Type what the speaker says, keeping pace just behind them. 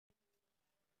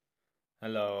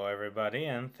Hello, everybody,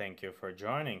 and thank you for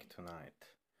joining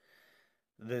tonight.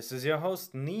 This is your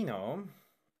host Nino,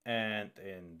 and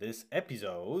in this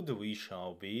episode, we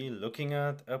shall be looking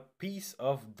at a piece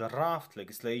of draft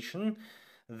legislation,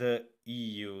 the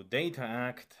EU Data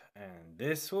Act, and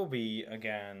this will be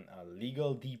again a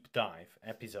legal deep dive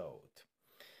episode.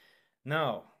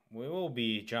 Now, we will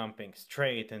be jumping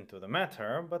straight into the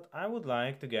matter, but I would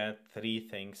like to get three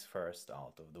things first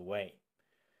out of the way.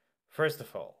 First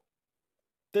of all,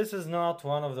 this is not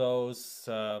one of those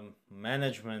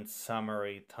management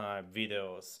summary type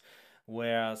videos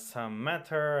where some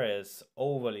matter is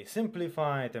overly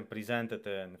simplified and presented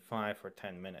in 5 or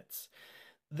 10 minutes.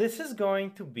 This is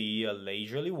going to be a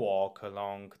leisurely walk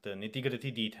along the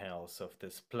nitty-gritty details of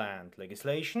this planned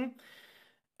legislation.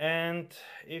 And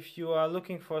if you are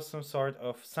looking for some sort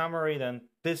of summary, then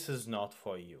this is not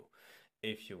for you.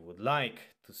 If you would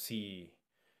like to see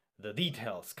the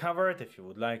details covered, if you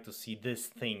would like to see this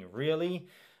thing really,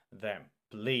 then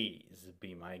please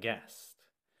be my guest.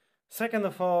 Second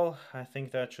of all, I think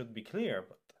that should be clear,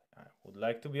 but I would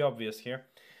like to be obvious here.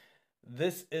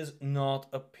 This is not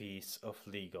a piece of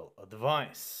legal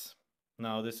advice.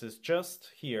 Now, this is just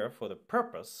here for the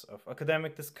purpose of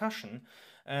academic discussion,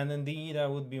 and indeed I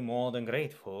would be more than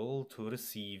grateful to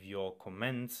receive your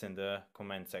comments in the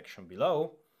comment section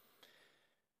below.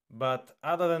 But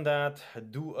other than that,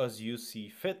 do as you see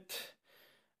fit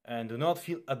and do not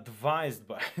feel advised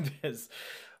by this.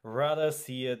 Rather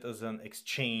see it as an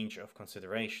exchange of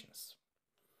considerations.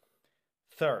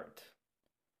 Third,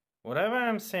 whatever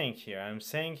I'm saying here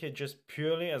just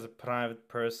purely as a private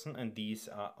person, and these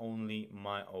are only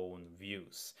my own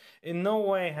views. In no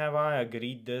way have I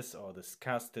agreed this or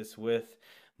discussed this with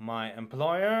my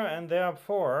employer, and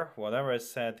therefore whatever is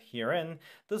said herein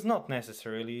does not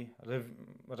necessarily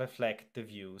reflect the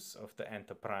views of the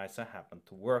enterprise I happen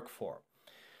to work for.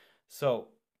 So,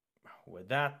 with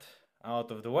that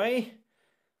out of the way,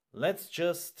 let's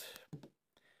just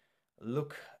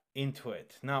look into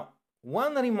it. Now,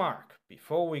 one remark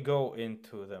before we go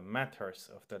into the matters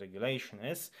of the regulation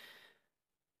is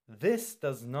this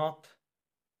does not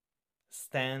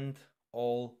stand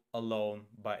all alone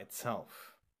by itself.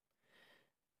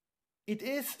 It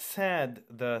is said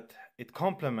that it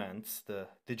complements the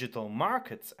Digital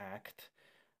Markets Act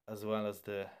as well as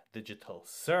the Digital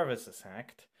Services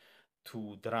Act,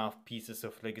 two draft pieces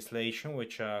of legislation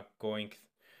which are going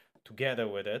together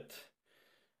with it.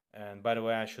 And by the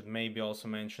way, I should maybe also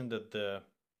mention that the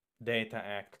Data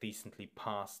Act recently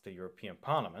passed the European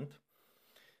Parliament,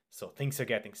 so things are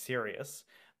getting serious.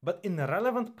 But in the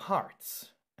relevant parts,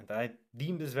 and I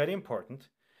deem this very important,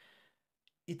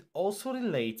 it also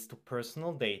relates to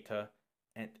personal data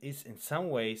and is in some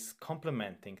ways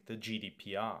complementing the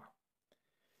GDPR.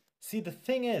 See, the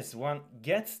thing is, one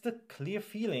gets the clear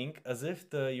feeling as if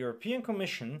the European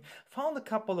Commission found a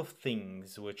couple of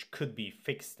things which could be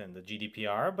fixed in the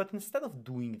GDPR, but instead of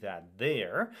doing that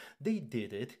there, they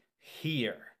did it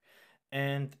here.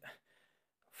 And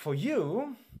for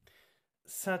you,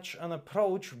 such an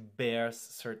approach bears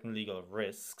certain legal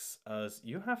risks, as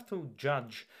you have to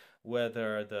judge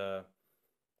whether the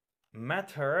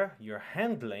matter you're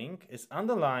handling is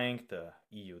underlying the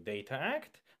EU Data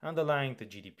Act, underlying the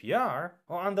GDPR,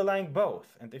 or underlying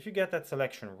both. And if you get that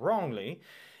selection wrongly,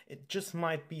 it just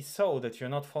might be so that you're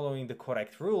not following the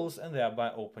correct rules and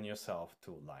thereby open yourself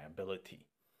to liability.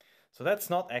 So that's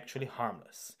not actually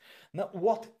harmless. Now,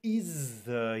 what is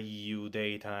the EU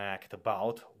Data Act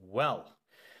about? Well,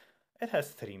 it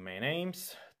has three main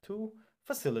aims: to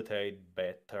facilitate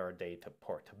better data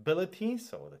portability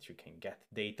so that you can get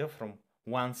data from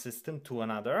one system to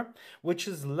another, which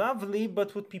is lovely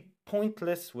but would be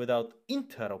pointless without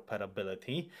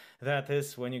interoperability. That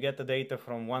is, when you get the data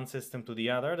from one system to the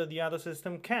other, that the other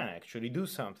system can actually do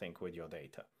something with your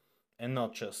data and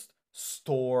not just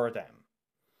store them.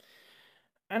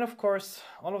 And of course,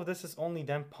 all of this is only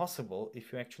then possible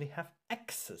if you actually have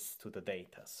access to the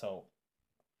data. So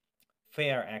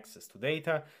fair access to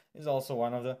data is also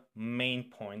one of the main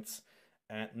points,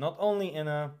 and not only in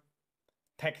a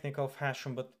technical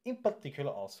fashion, but in particular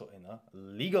also in a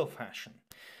legal fashion.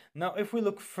 Now, if we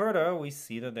look further, we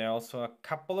see that there are also a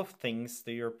couple of things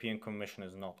the European Commission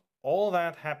is not all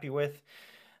that happy with,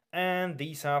 and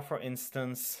these are, for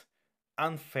instance,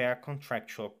 unfair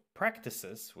contractual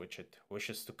practices, which it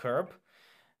wishes to curb,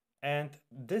 and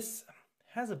this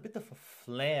has a bit of a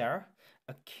flair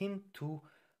akin to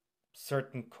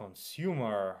certain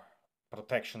consumer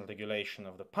protection regulation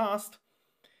of the past,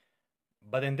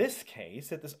 but in this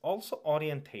case it is also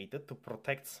orientated to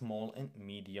protect small and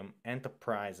medium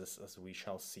enterprises, as we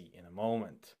shall see in a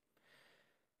moment.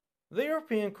 The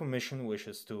European Commission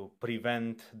wishes to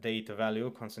prevent data value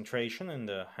concentration in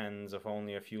the hands of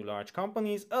only a few large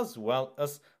companies, as well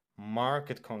as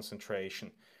market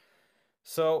concentration.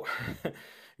 So,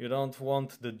 you don't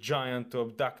want the giant to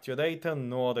abduct your data,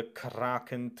 nor the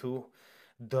kraken to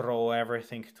draw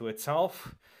everything to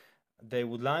itself. They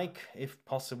would like, if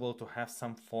possible, to have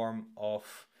some form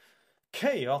of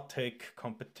chaotic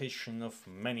competition of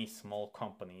many small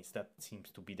companies. That seems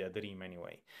to be their dream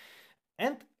anyway.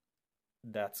 And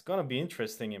that's gonna be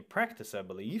interesting in practice, I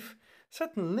believe.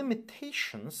 Certain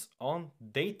limitations on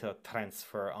data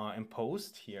transfer are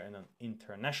imposed here in an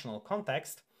international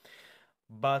context,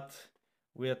 but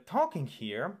we are talking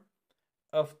here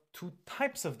of two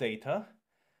types of data,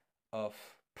 of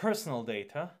personal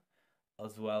data,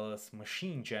 as well as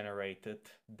machine-generated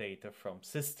data from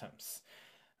systems.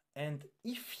 And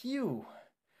if you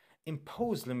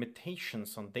impose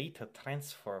limitations on data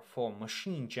transfer for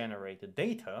machine-generated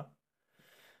data,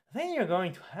 then you're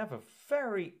going to have a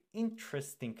very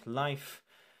interesting life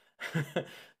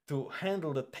to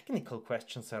handle the technical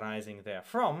questions arising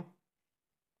therefrom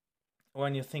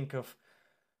when you think of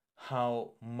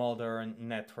how modern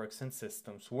networks and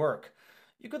systems work.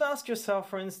 You could ask yourself,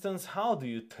 for instance, how do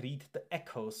you treat the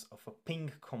echoes of a ping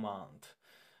command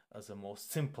as a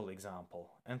most simple example,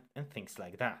 and things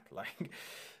like that. Like,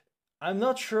 I'm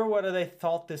not sure whether they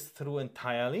thought this through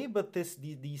entirely, but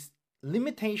these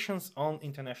limitations on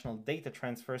international data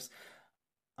transfers,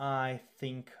 I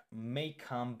think, may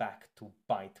come back to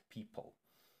bite people.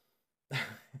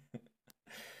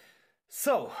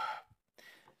 So,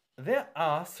 there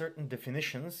are certain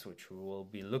definitions, which we will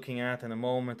be looking at in a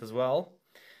moment as well,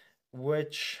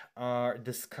 which are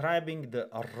describing the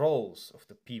roles of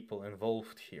the people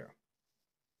involved here.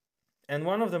 And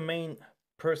one of the main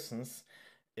persons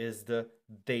is the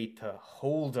data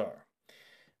holder,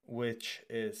 which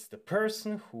is the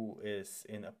person who is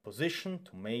in a position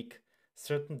to make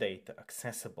certain data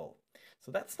accessible.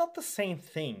 So that's not the same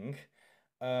thing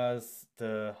as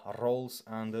the roles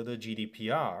under the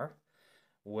GDPR,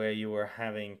 where you are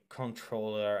having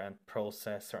controller and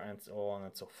processor and so on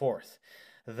and so forth.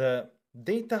 The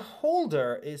data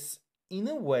holder is in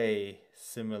a way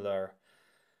similar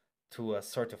to a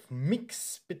sort of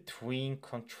mix between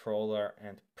controller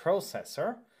and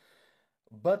processor,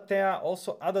 but there are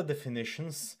also other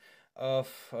definitions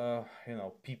of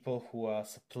people who are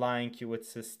supplying you with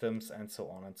systems and so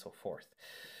on and so forth.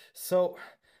 So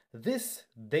this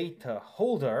data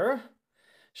holder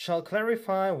shall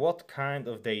clarify what kind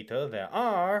of data there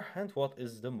are and what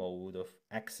is the mode of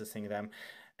accessing them.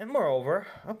 And moreover,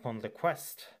 upon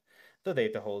request, the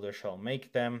data holder shall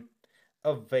make them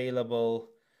available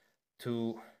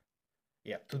to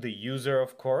the user,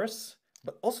 of course,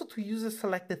 but also to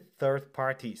user-selected third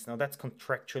parties. Now that's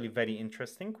contractually very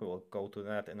interesting. We will go to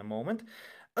that in a moment,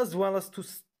 as well as to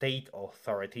state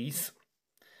authorities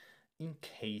in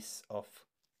case of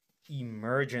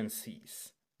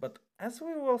emergencies. But as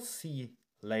we will see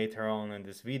later on in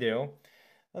this video,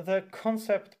 the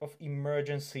concept of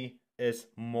emergency is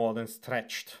more than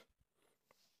stretched.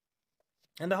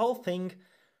 And the whole thing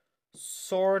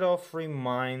sort of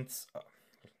reminds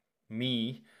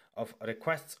me of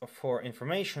requests for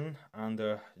information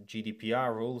under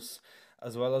GDPR rules,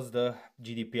 as well as the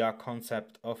GDPR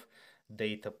concept of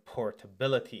data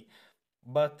portability.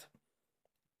 But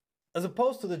as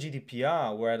opposed to the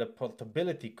GDPR, where the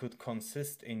portability could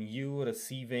consist in you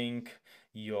receiving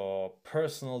your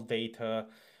personal data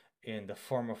in the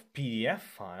form of PDF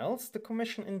files, the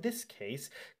Commission in this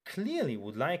case clearly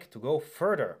would like to go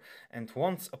further and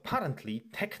wants apparently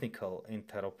technical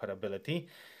interoperability,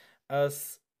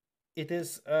 as it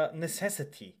is a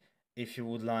necessity if you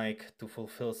would like to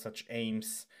fulfill such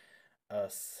aims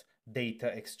as data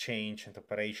exchange and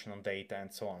operation on data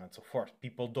and so on and so forth.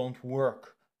 People don't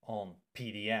work on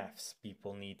PDFs.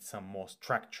 People need some more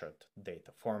structured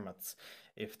data formats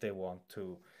if they want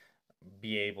to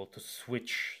be able to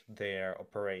switch their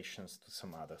operations to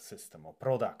some other system or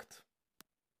product.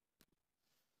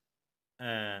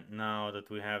 And now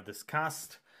that we have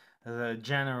discussed the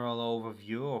general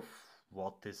overview of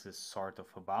what this is sort of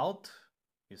about,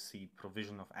 you see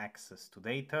provision of access to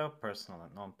data, personal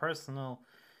and non-personal,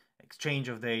 exchange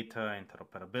of data,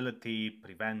 interoperability,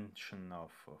 prevention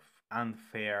of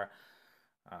unfair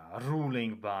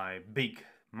ruling by big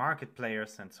market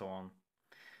players and so on.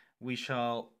 We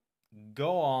shall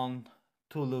go on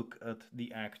to look at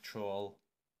the actual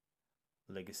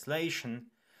legislation,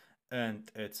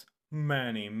 and its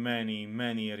many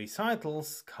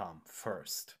recitals come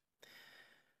first.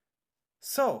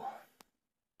 So,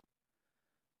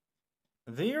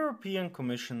 the European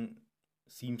Commission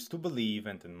seems to believe,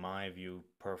 and in my view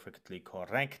perfectly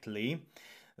correctly,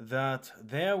 that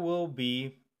there will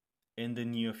be in the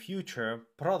near future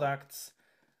products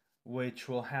which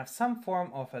will have some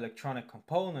form of electronic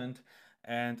component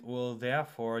and will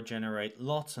therefore generate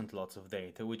lots and lots of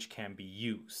data which can be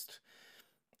used.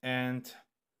 And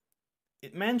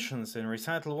it mentions in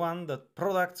recital 1 that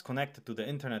products connected to the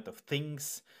Internet of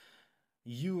Things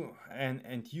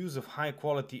and use of high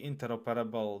quality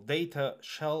interoperable data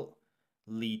shall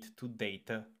lead to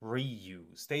data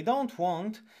reuse. They don't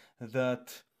want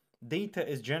that data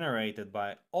is generated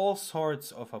by all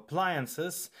sorts of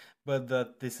appliances, but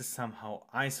that this is somehow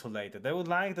isolated. They would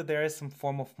like that there is some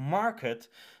form of market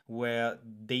where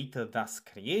data thus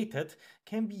created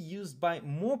can be used by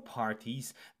more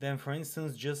parties than, for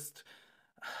instance, just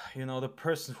the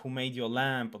person who made your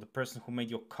lamp or the person who made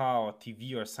your car or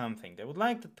TV or something. They would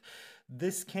like that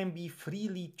this can be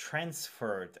freely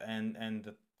transferred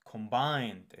and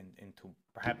combined into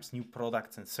perhaps new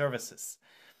products and services.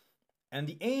 And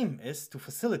the aim is to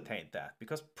facilitate that,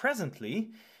 because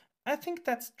presently, I think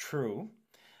that's true.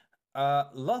 A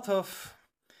lot of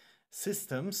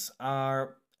systems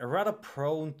are rather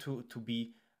prone to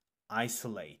be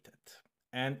isolated.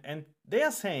 And they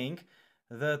are saying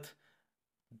that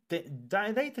the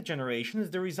data generation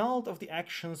is the result of the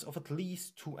actions of at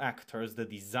least two actors, the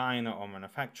designer or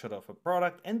manufacturer of a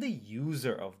product and the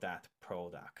user of that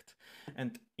product.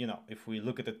 And, if we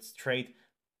look at it straight,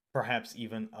 perhaps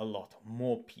even a lot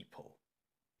more people.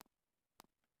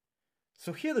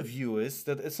 So here the view is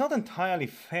that it's not entirely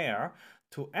fair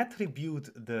to attribute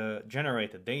the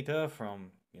generated data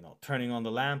from, turning on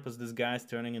the lamp as this guy's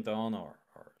turning it on or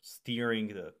steering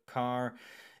the car,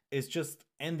 is just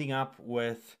ending up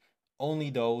with only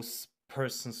those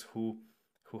persons who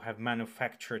have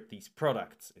manufactured these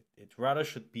products. It rather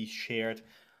should be shared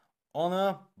on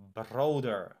a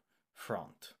broader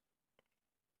front.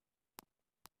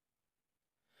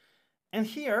 And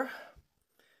here,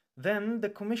 then the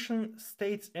Commission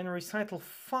states in recital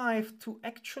 5 two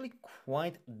actually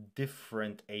quite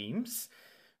different aims,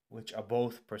 which are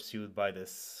both pursued by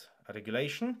this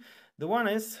regulation. The one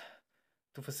is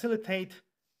to facilitate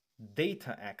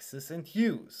data access and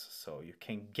use, so you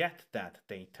can get that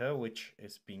data which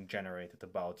is being generated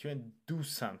about you and do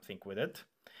something with it,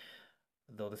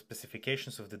 though the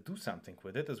specifications of the do something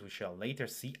with it, as we shall later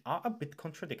see, are a bit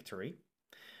contradictory.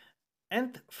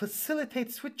 And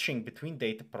facilitate switching between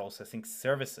data processing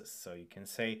services, so you can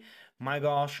say, my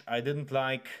gosh, I didn't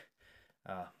like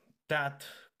that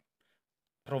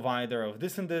provider of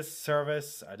this and this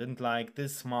service, I didn't like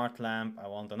this smart lamp, I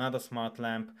want another smart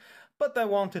lamp, but I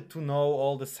wanted to know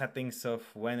all the settings of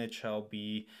when it shall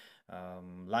be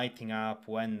lighting up,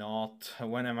 when not,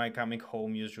 when am I coming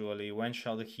home usually, when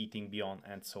shall the heating be on,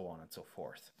 and so on and so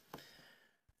forth.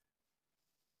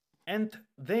 And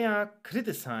they are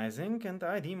criticizing, and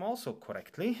I deem also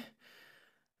correctly,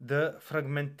 the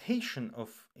fragmentation of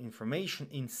information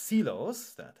in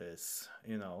silos, that is,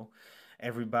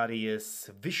 everybody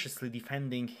is viciously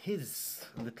defending his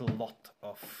little lot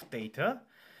of data,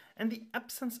 and the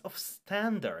absence of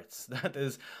standards, that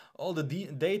is, all the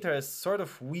data is sort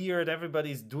of weird,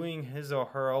 everybody's doing his or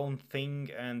her own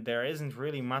thing, and there isn't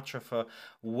really much of a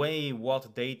way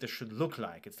what data should look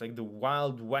like. It's like the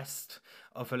Wild West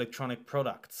of electronic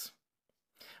products.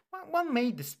 One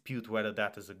may dispute whether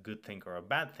that is a good thing or a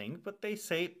bad thing, but they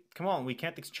say, come on, we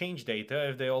can't exchange data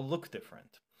if they all look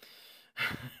different.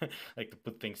 Like, to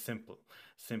put things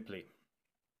simply.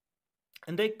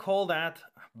 And they call that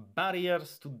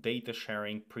barriers to data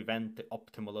sharing prevent the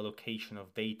optimal allocation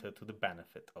of data to the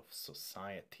benefit of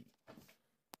society.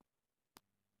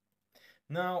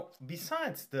 Now,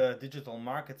 besides the Digital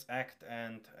Markets Act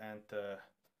and the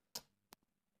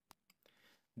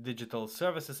Digital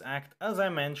Services Act, as I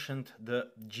mentioned,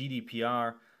 the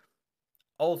GDPR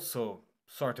also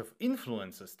sort of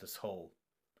influences this whole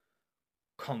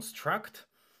construct.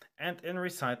 And in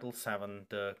recital 7,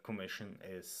 the Commission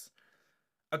is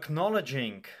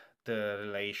acknowledging the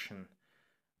relation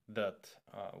that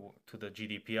to the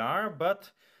GDPR,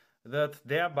 but that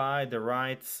thereby the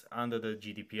rights under the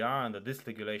GDPR, under this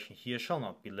regulation here, shall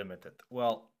not be limited.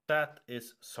 Well, that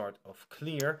is sort of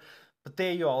clear, but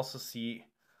there you also see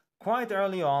quite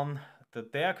early on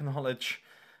that they acknowledge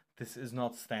this is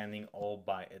not standing all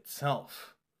by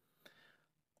itself.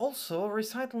 Also,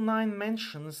 recital 9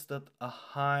 mentions that a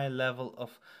high level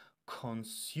of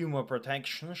consumer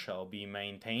protection shall be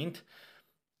maintained.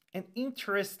 And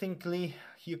interestingly,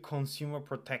 here consumer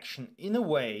protection in a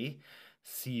way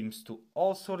seems to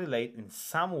also relate in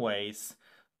some ways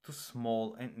to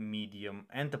small and medium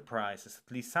enterprises.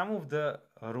 At least some of the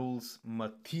rules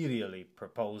materially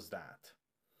propose that.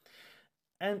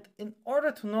 And in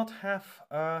order to not have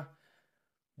a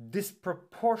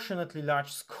disproportionately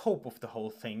large scope of the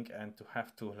whole thing and to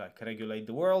have to regulate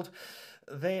the world,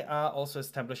 they are also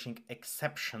establishing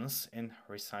exceptions in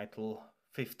recital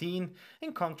 15.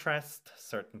 In contrast,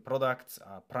 certain products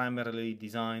are primarily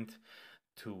designed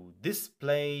to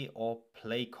display or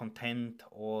play content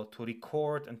or to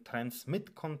record and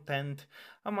transmit content,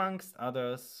 amongst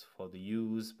others, for the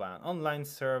use by an online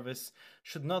service,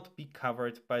 should not be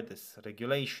covered by this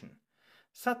regulation.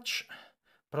 Such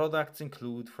products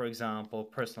include, for example,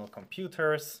 personal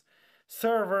computers,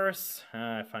 servers,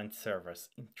 I find servers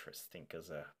interesting as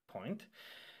a point,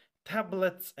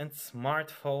 tablets and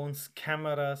smartphones,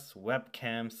 cameras,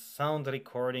 webcams, sound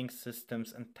recording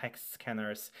systems, and text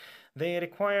scanners. They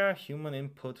require human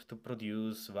input to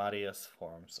produce various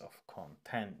forms of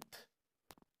content.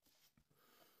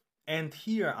 And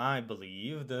here I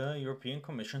believe the European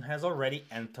Commission has already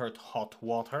entered hot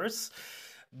waters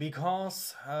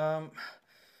because,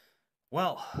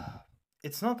 well,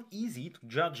 it's not easy to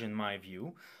judge, in my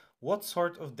view, what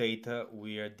sort of data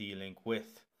we are dealing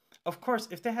with. Of course,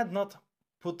 if they had not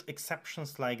put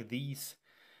exceptions like these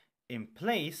in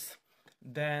place,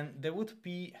 then there would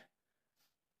be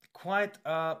quite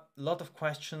a lot of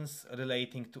questions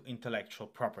relating to intellectual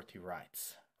property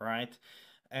rights, right?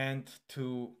 And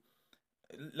to,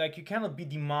 like, you cannot be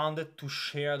demanded to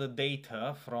share the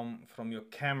data from your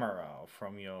camera or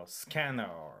from your scanner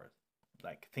or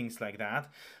like things like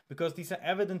that, because these are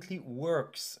evidently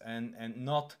works and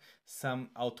not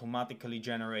some automatically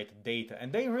generated data,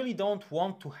 and they really don't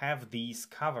want to have these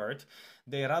covered.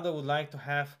 They rather would like to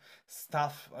have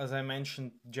stuff, as I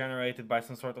mentioned, generated by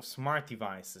some sort of smart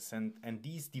devices, and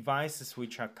these devices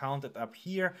which are counted up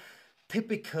here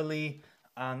typically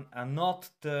are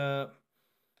not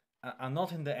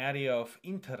in the area of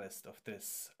interest of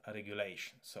this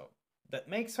regulation. So that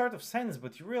makes sort of sense,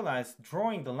 but you realize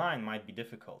drawing the line might be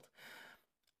difficult.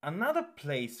 Another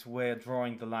place where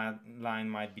drawing the line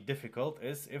might be difficult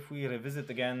is if we revisit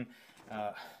again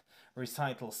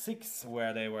recital 6,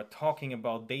 where they were talking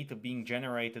about data being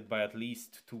generated by at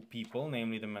least two people,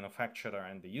 namely the manufacturer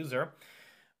and the user.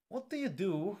 What do you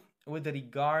do with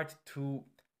regard to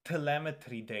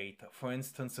telemetry data, for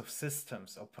instance, of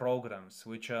systems or programs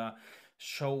which are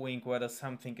showing whether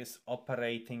something is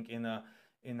operating in a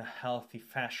healthy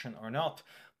fashion or not?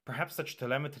 Perhaps such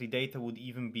telemetry data would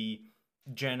even be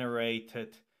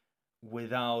generated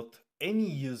without any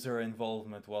user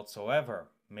involvement whatsoever.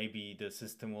 Maybe the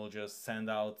system will just send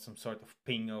out some sort of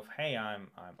ping of, hey, I'm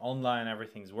online,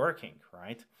 everything's working,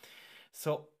 right?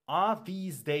 So are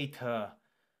these data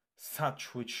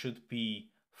such which should be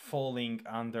falling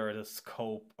under the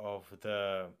scope of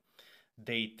the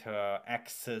data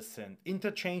access and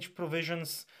interchange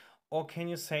provisions? Or can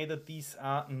you say that these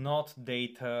are not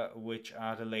data which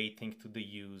are relating to the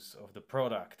use of the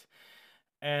product?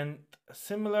 And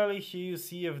similarly, here you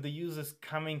see if the users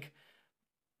coming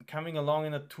along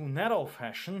in a too narrow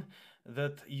fashion,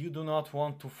 that you do not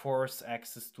want to force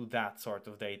access to that sort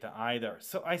of data either.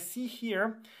 So I see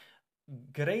here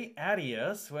gray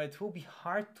areas where it will be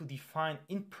hard to define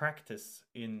in practice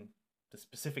in the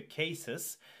specific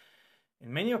cases,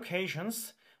 in many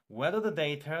occasions, whether the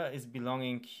data is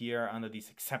belonging here under these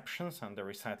exceptions under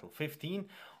recital 15,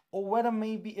 or whether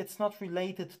maybe it's not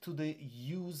related to the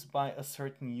use by a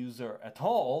certain user at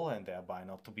all and thereby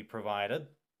not to be provided,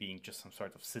 being just some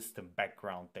sort of system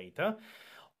background data,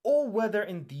 or whether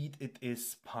indeed it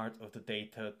is part of the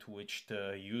data to which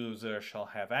the user shall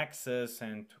have access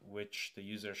and which the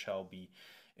user shall be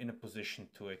in a position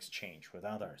to exchange with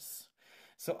others.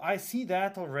 So I see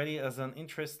that already as an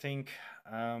interesting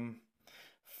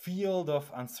field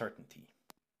of uncertainty.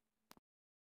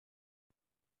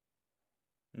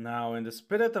 Now, in the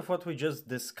spirit of what we just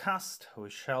discussed, we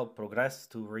shall progress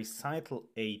to recital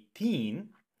 18,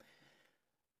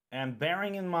 and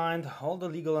bearing in mind all the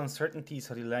legal uncertainties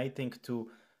relating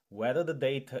to whether the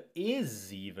data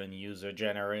is even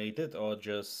user-generated or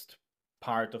just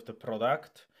part of the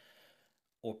product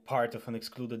or part of an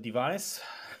excluded device,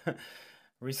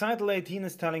 recital 18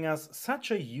 is telling us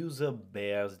such a user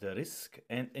bears the risk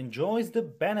and enjoys the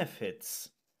benefits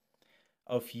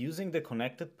of using the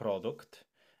connected product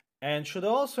and should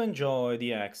also enjoy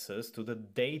the access to the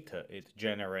data it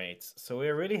generates. So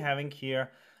we're really having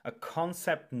here a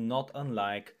concept not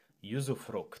unlike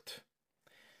usufruct.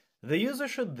 The user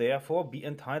should therefore be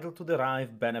entitled to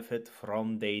derive benefit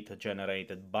from data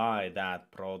generated by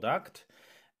that product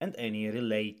and any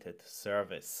related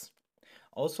service.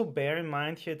 Also bear in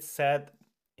mind here it's said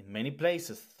in many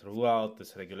places throughout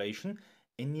this regulation,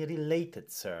 any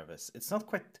related service. It's not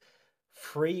quite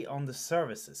free on the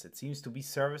services. It seems to be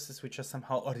services which are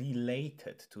somehow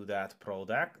related to that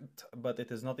product, but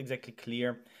it is not exactly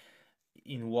clear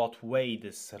in what way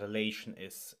this relation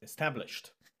is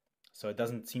established. So it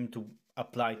doesn't seem to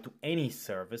apply to any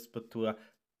service, but to a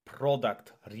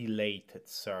product-related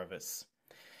service.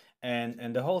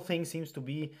 And the whole thing seems to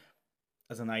be,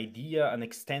 as an idea, an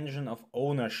extension of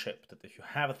ownership, that if you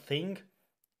have a thing,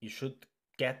 you should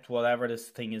get whatever this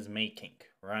thing is making,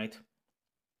 right?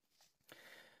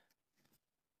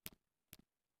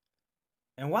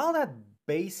 And while that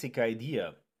basic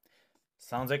idea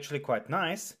sounds actually quite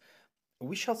nice,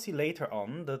 we shall see later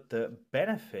on that the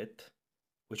benefit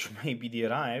which may be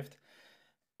derived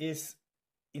is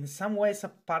in some ways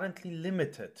apparently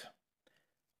limited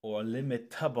or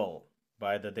limitable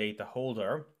by the data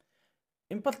holder,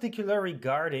 in particular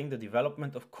regarding the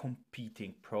development of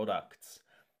competing products.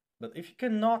 But if you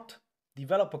cannot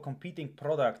develop a competing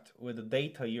product with the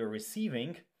data you're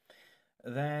receiving,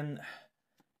 then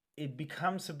it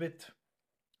becomes a bit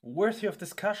worthy of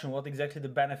discussion what exactly the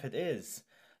benefit is.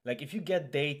 Like, if you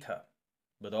get data,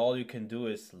 but all you can do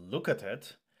is look at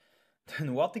it,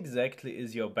 then what exactly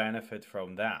is your benefit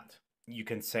from that? You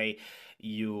can say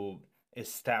you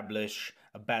establish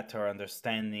a better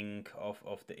understanding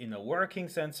of the inner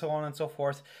workings and so on and so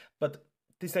forth, but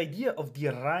this idea of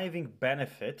deriving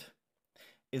benefit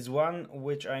is one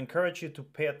which I encourage you to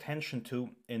pay attention to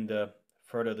in the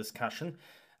further discussion,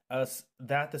 as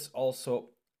that is also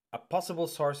a possible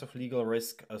source of legal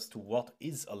risk as to what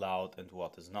is allowed and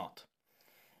what is not.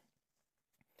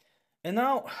 And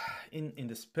now, in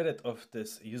the spirit of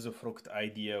this usufruct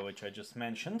idea which I just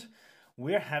mentioned,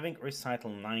 we're having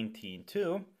recital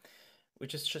 19.2,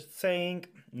 which is just saying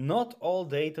not all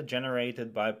data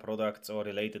generated by products or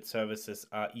related services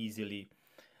are easily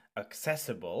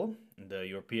accessible. The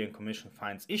European Commission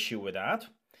finds issue with that,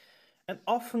 and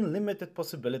often limited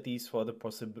possibilities for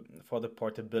the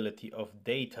portability of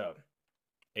data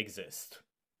exist.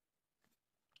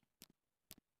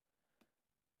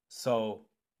 So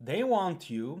they want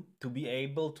you to be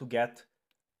able to get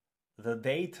the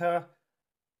data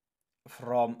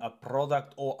from a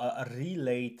product or a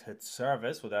related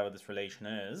service, whatever this relation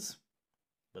is,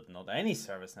 but not any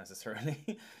service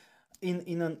necessarily,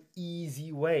 in an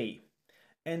easy way.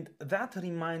 And that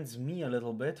reminds me a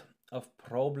little bit of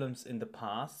problems in the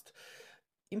past,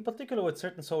 in particular with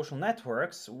certain social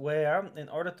networks, where in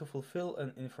order to fulfill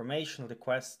an information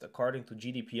request according to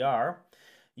GDPR,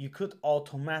 you could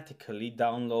automatically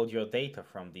download your data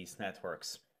from these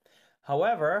networks.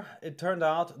 However, it turned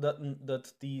out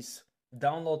that these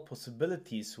download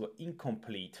possibilities were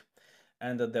incomplete,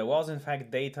 and that there was in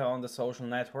fact data on the social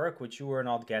network which you were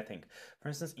not getting. For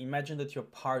instance, imagine that you're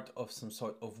part of some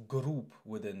sort of group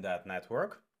within that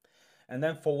network, and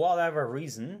then for whatever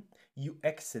reason you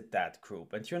exit that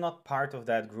group and you're not part of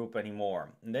that group anymore.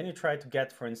 And then you try to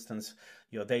get, for instance,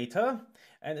 your data,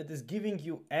 and it is giving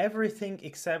you everything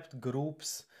except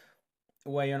groups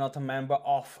where you're not a member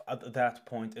of at that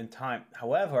point in time.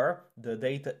 However, the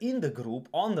data in the group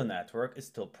on the network is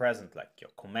still present, like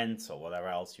your comments or whatever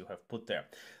else you have put there.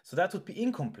 So that would be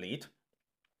incomplete.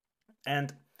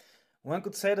 And one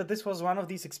could say that this was one of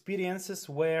these experiences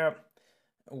where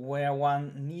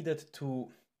one needed to,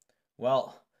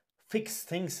 well, fix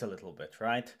things a little bit,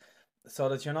 right? So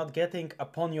that you're not getting,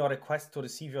 upon your request to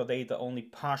receive your data, only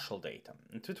partial data.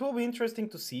 And it will be interesting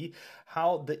to see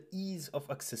how the ease of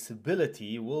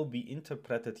accessibility will be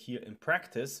interpreted here in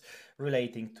practice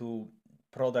relating to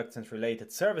products and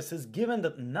related services, given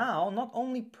that now not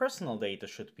only personal data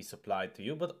should be supplied to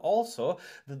you, but also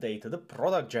the data the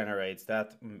product generates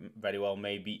that very well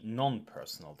may be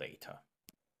non-personal data.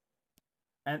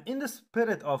 And in the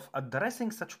spirit of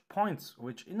addressing such points,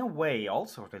 which in a way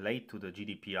also relate to the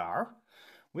GDPR,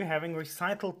 we're having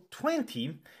recital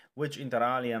 20, which inter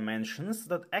alia mentions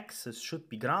that access should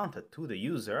be granted to the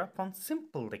user upon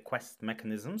simple request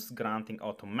mechanisms granting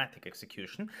automatic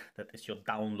execution, that is your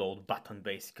download button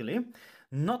basically,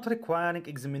 not requiring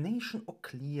examination or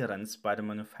clearance by the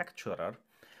manufacturer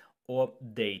or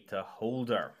data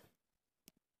holder.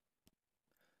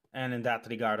 And in that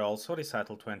regard also,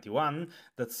 recital 21,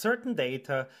 that certain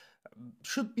data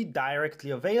should be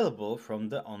directly available from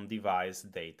the on-device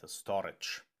data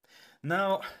storage.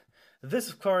 Now, this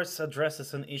of course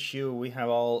addresses an issue we have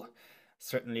all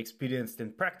certainly experienced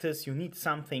in practice. You need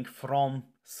something from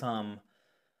some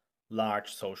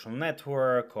large social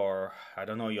network, or I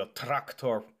don't know, your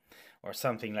tractor or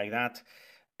something like that.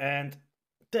 And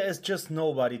there's just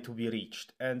nobody to be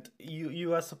reached, and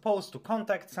you are supposed to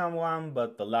contact someone,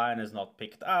 but the line is not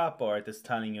picked up, or it is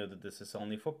telling you that this is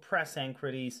only for press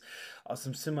inquiries or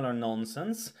some similar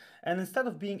nonsense. And instead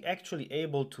of being actually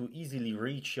able to easily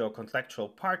reach your contractual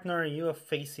partner, you are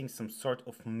facing some sort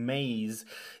of maze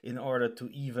in order to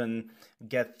even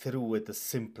get through with the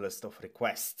simplest of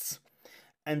requests.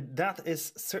 And that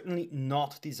is certainly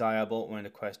not desirable when the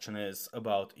question is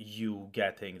about you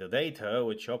getting the data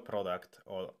which your product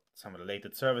or some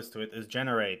related service to it is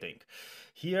generating.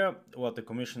 Here, what the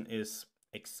Commission is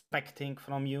expecting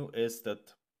from you is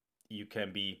that you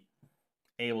can be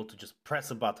able to just press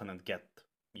a button and get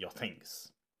your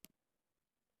things.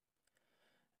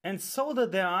 And so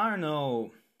that there are no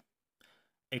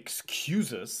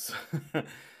excuses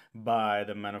by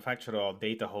the manufacturer or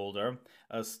data holder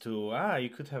as to, you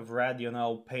could have read,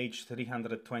 page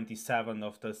 327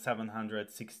 of the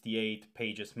 768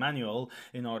 pages manual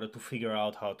in order to figure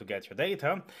out how to get your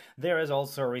data. There is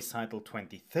also recital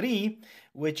 23,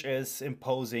 which is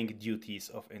imposing duties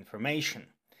of information.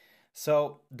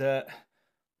 So the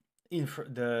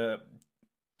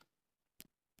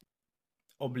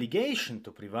obligation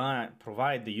to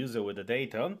provide the user with the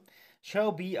data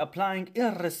shall be applying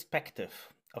irrespective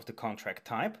of the contract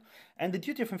type, and the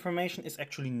duty of information is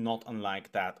actually not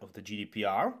unlike that of the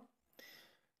GDPR,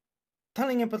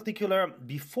 telling in particular,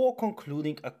 before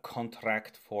concluding a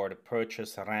contract for the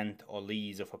purchase, rent, or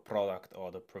lease of a product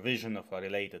or the provision of a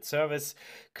related service,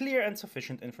 clear and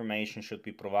sufficient information should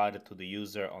be provided to the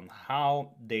user on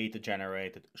how data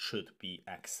generated should be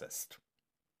accessed.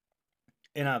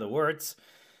 In other words,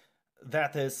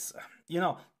 that is,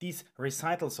 these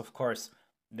recitals, of course,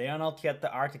 they are not yet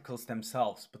the articles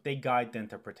themselves, but they guide the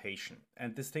interpretation.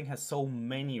 And this thing has so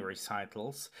many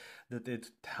recitals that it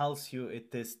tells you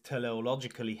it is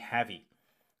teleologically heavy.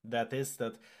 That is,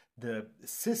 that the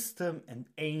system and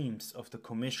aims of the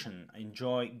Commission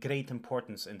enjoy great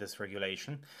importance in this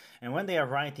regulation. And when they are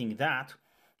writing that,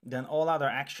 then all other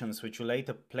actions which you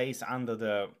later place under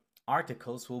the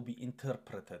articles will be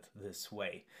interpreted this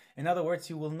way. In other words,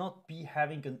 you will not be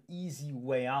having an easy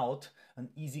way out, an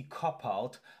easy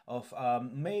cop-out of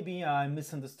maybe I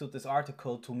misunderstood this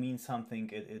article to mean something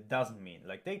it doesn't mean.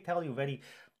 Like, they tell you very,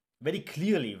 very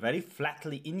clearly, very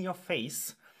flatly in your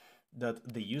face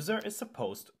that the user is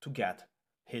supposed to get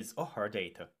his or her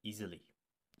data easily.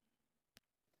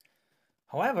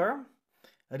 However,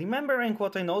 remembering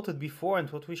what I noted before and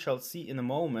what we shall see in a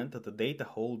moment, that the data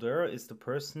holder is the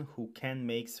person who can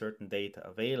make certain data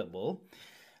available,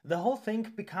 the whole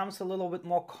thing becomes a little bit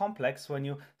more complex when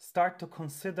you start to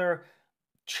consider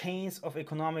chains of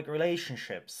economic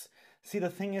relationships. See, the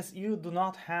thing is, you do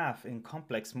not have in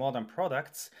complex modern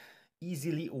products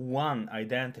easily one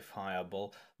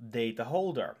identifiable data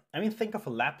holder. I mean, think of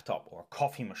a laptop or a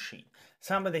coffee machine.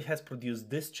 Somebody has produced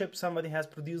this chip, somebody has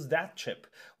produced that chip.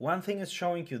 One thing is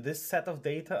showing you this set of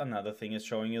data, another thing is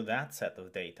showing you that set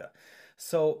of data.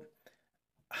 So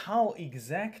how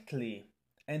exactly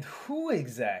and who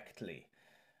exactly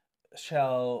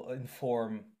shall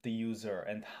inform the user,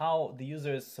 and how the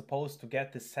user is supposed to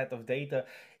get this set of data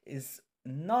is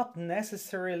not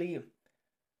necessarily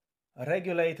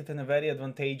regulated in a very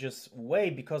advantageous way,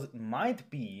 because it might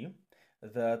be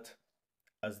that,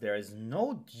 as there is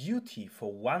no duty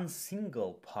for one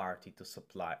single party to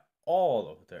supply all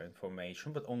of their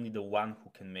information, but only the one who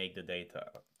can make the data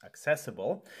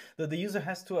accessible, that the user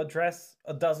has to address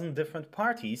a dozen different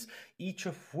parties, each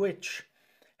of which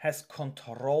has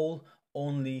control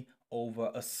only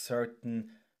over a certain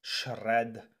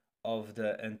shred of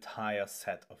the entire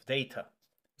set of data.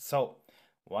 So,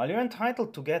 while you're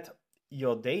entitled to get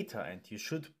your data and you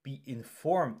should be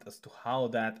informed as to how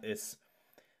that is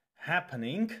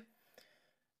happening,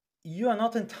 you are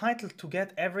not entitled to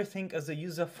get everything as a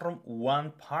user from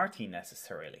one party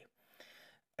necessarily.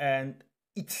 And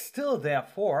it still,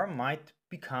 therefore, might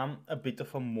become a bit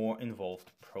of a more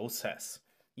involved process.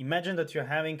 Imagine that you're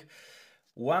having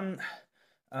one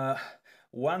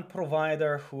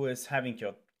provider who is having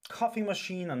your coffee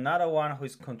machine, another one who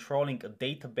is controlling a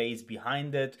database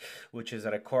behind it, which is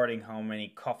recording how many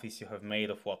coffees you have made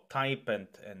of what type and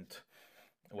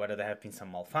whether there have been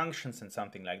some malfunctions and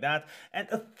something like that, and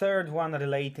a third one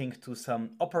relating to some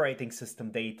operating system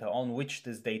data on which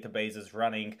this database is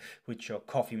running, which your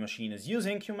coffee machine is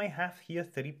using. You may have here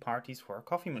 3 parties for a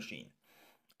coffee machine.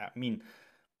 I mean,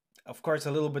 of course,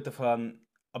 a little bit of an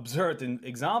absurd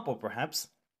example perhaps,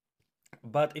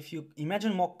 but if you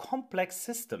imagine more complex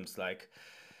systems like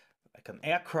an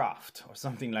aircraft or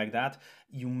something like that,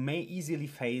 you may easily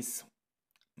face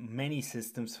many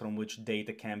systems from which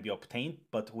data can be obtained,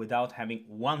 but without having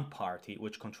one party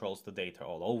which controls the data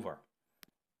all over.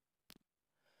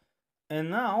 And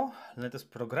now let us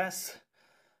progress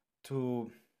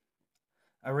to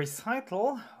a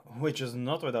recital which is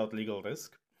not without legal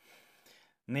risk,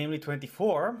 namely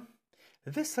 24.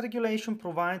 This regulation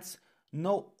provides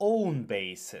no own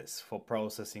basis for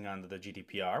processing under the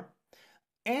GDPR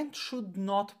and should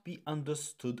not be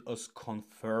understood as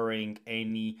conferring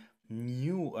any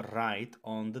new right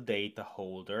on the data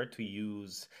holder to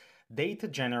use data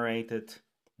generated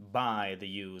by the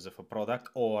use of a product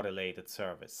or related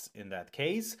service. In that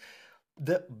case,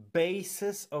 the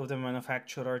basis of the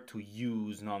manufacturer to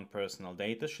use non-personal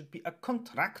data should be a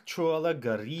contractual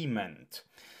agreement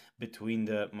between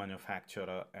the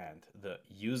manufacturer and the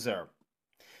user.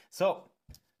 So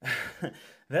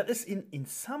that is in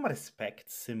some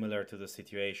respects similar to the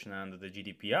situation under the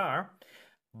GDPR,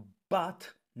 but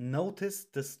notice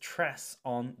the stress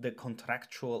on the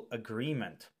contractual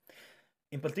agreement.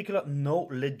 In particular, no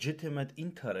legitimate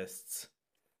interests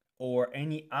or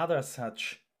any other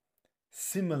such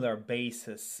similar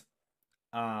basis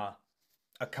are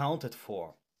accounted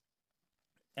for.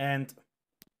 And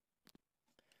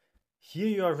here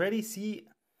you already see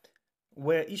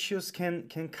where issues can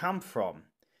come from.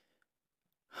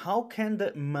 How can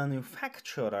the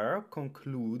manufacturer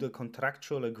conclude a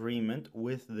contractual agreement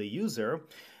with the user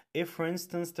if, for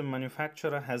instance, the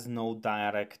manufacturer has no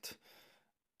direct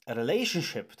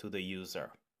relationship to the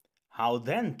user? How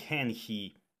then can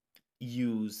he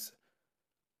use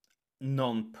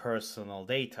non-personal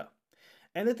data?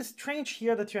 And it is strange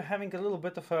here that you're having a little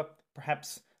bit of a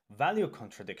perhaps value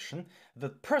contradiction,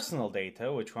 that personal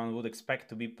data, which one would expect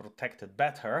to be protected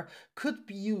better, could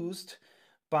be used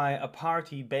by a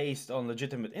party based on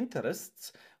legitimate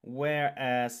interests,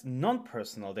 whereas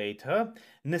non-personal data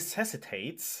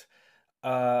necessitates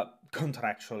a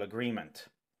contractual agreement.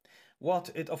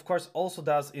 What it, of course, also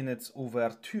does in its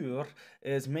ouverture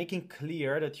is making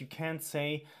clear that you can't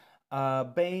say,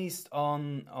 based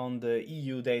on the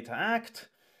EU Data Act,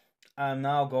 I'm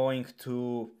now going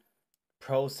to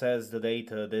process the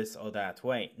data this or that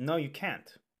way. No, you can't.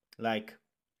 Like,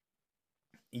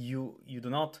 you do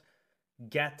not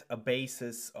get a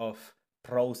basis of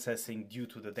processing due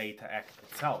to the Data Act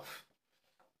itself.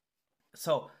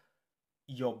 So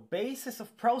your basis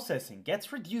of processing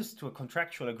gets reduced to a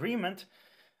contractual agreement,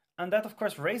 and that of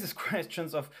course raises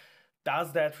questions of,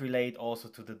 does that relate also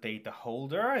to the data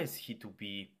holder? Is he to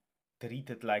be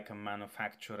treated like a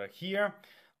manufacturer here,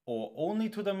 or only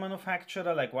to the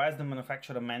manufacturer? Like, why is the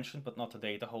manufacturer mentioned but not the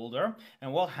data holder?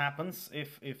 And what happens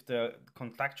if the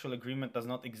contractual agreement does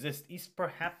not exist? Is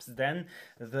perhaps then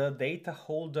the data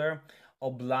holder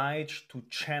obliged to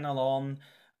channel on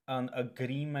an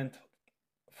agreement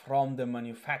from the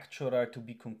manufacturer to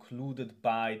be concluded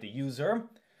by the user?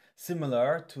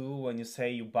 Similar to when you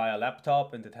say you buy a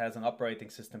laptop and it has an operating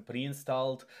system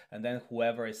pre-installed, and then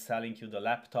whoever is selling you the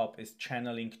laptop is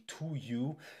channeling to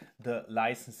you the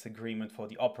license agreement for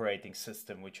the operating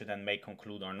system, which you then may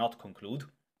conclude or not conclude.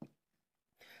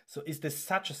 So is this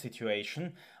such a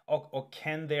situation, or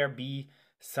can there be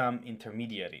some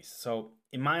intermediaries? So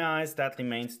in my eyes, that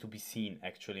remains to be seen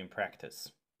actually in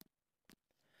practice.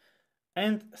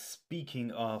 And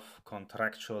speaking of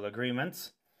contractual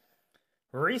agreements,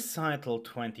 Recital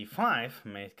 25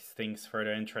 makes things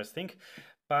further interesting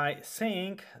by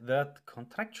saying that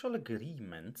contractual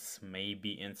agreements may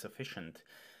be insufficient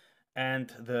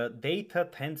and the data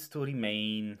tends to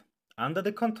remain under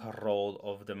the control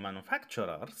of the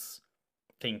manufacturers.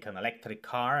 Think an electric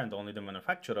car, and only the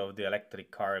manufacturer of the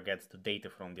electric car gets the data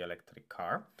from the electric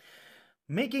car,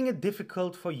 making it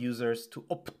difficult for users to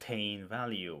obtain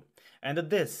value. And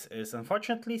this is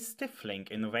unfortunately stifling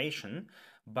innovation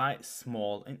by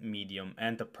small and medium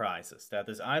enterprises. That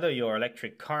is, either your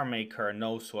electric car maker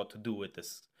knows what to do with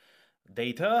this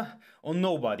data or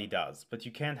nobody does. But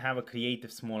you can't have a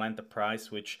creative small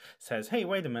enterprise which says, hey,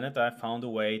 wait a minute, I found a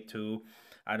way to,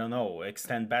 I don't know,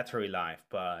 extend battery life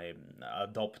by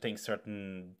adopting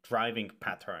certain driving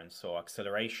patterns or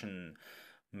acceleration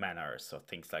manners or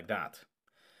things like that.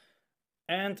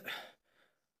 And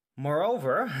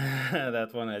moreover,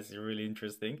 that one is really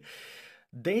interesting,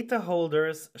 data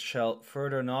holders shall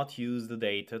further not use the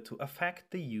data to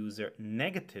affect the user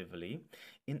negatively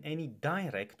in any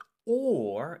direct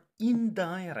or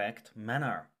indirect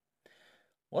manner.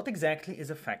 What exactly is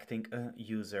affecting a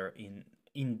user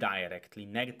indirectly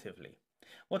negatively?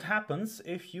 What happens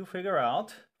if you figure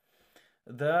out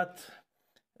that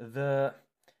the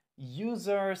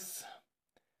user's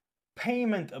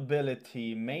payment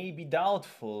ability may be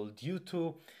doubtful due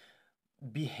to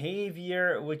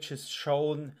behavior which is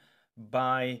shown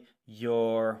by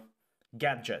your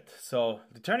gadget. So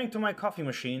returning to my coffee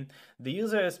machine, the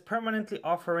user is permanently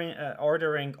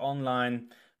ordering online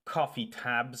coffee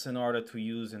tabs in order to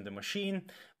use in the machine,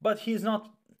 but he's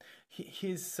not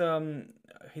his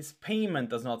payment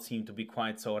does not seem to be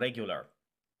quite so regular.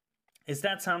 Is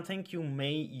that something you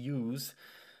may use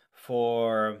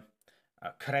for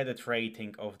a credit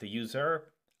rating of the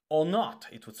user or not?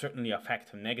 It would certainly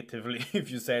affect him negatively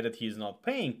if you say that he is not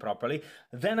paying properly.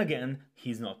 Then again,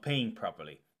 he's not paying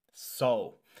properly.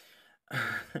 So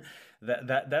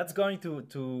that's going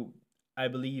to I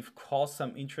believe cause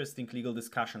some interesting legal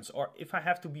discussions. Or if I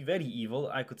have to be very evil,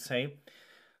 I could say,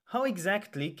 how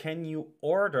exactly can you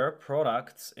order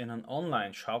products in an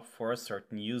online shop for a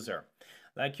certain user?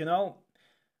 Like, you know,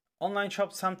 online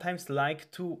shops sometimes like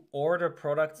to order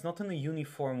products not in a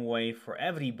uniform way for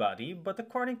everybody, but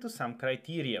according to some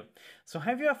criteria. So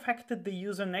have you affected the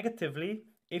user negatively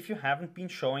if you haven't been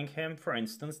showing him, for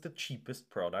instance, the cheapest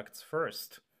products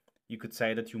first? You could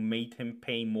say that you made him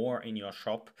pay more in your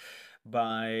shop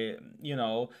by, you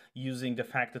know, using the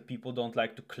fact that people don't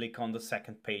like to click on the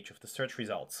second page of the search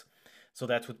results. So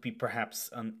that would be perhaps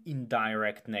an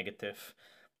indirect negative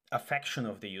affection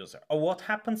of the user. Or what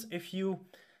happens if you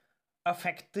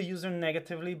affect the user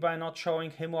negatively by not showing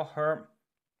him or her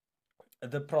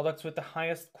the products with the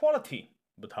highest quality?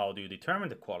 But how do you determine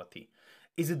the quality?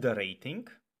 Is it the rating?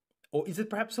 Or is it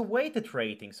perhaps a weighted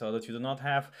rating so that you do not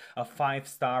have a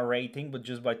 5-star rating, but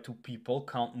just by 2 people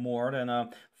count more than a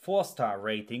 4-star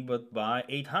rating, but by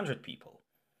 800 people?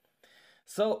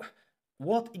 So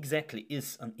what exactly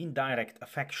is an indirect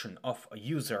affection of a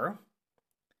user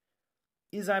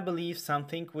is, I believe,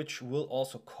 something which will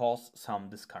also cause some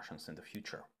discussions in the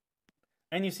future.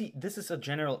 And you see, this is a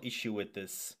general issue with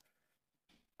this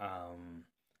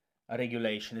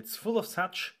regulation. It's full of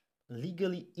such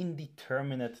legally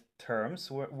indeterminate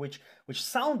terms which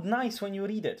sound nice when you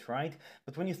read it, right?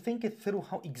 But when you think it through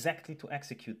how exactly to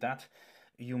execute that,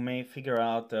 you may figure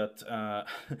out that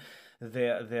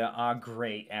there are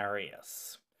gray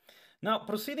areas. Now,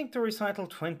 proceeding to recital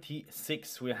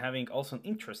 26, we're having also an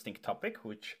interesting topic,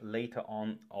 which later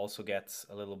on also gets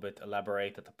a little bit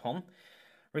elaborated upon.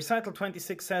 Recital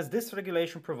 26 says, this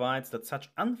regulation provides that such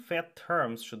unfair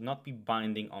terms should not be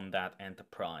binding on that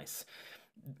enterprise.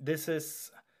 This is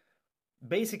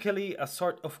basically a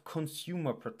sort of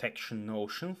consumer protection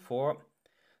notion for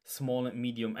small and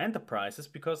medium enterprises,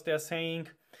 because they're saying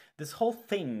this whole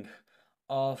thing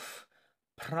of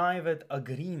private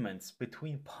agreements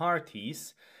between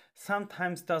parties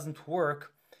sometimes doesn't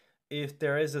work if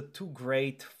there is a too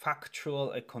great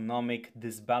factual economic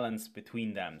disbalance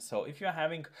between them. So if you're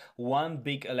having one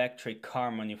big electric car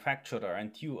manufacturer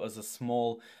and you as a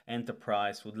small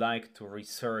enterprise would like to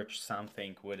research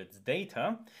something with its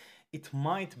data, it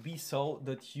might be so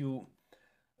that you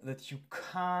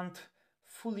can't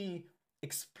fully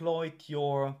exploit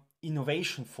your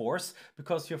innovation force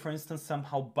because you're, for instance,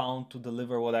 somehow bound to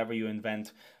deliver whatever you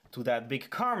invent to that big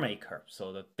car maker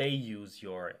so that they use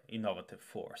your innovative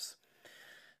force.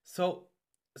 So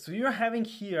you're having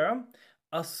here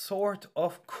a sort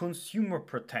of consumer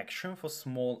protection for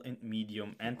small and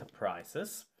medium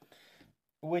enterprises,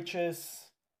 which is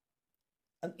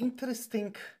an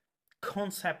interesting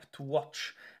concept to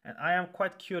watch. And I am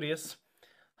quite curious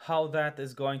how that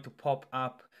is going to pop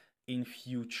up in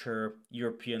future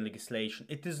European legislation.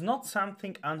 It is not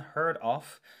something unheard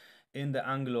of in the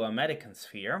Anglo-American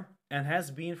sphere and has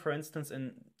been, for instance,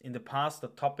 in the past a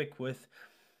topic with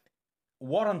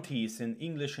warranties in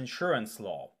English insurance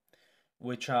law,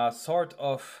 which are sort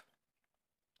of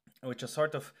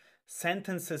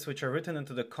sentences which are written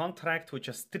into the contract, which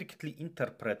are strictly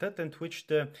interpreted and which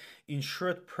the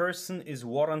insured person is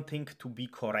warranting to be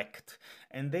correct.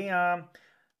 And they are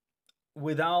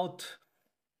without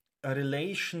a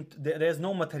relation, there's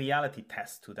no materiality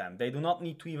test to them. They do not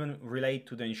need to even relate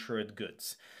to the insured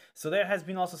goods. So there has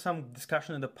been also some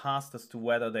discussion in the past as to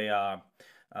whether they are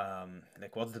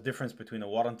like what's the difference between a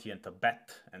warranty and a bet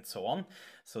and so on.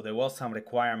 So there was some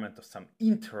requirement of some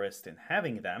interest in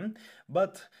having them,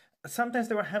 but sometimes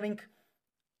they were having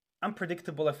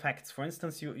unpredictable effects. For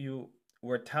instance, you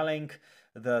were telling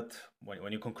that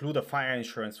when you conclude a fire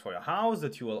insurance for your house,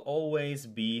 that you will always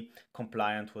be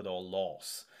compliant with all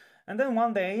laws. And then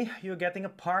one day you're getting a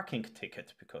parking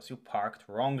ticket because you parked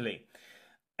wrongly.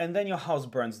 And then your house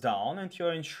burns down and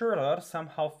your insurer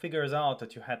somehow figures out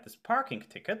that you had this parking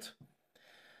ticket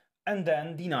and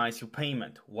then denies you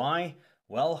payment. Why?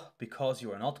 Well, because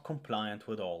you are not compliant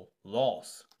with all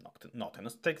laws. Not in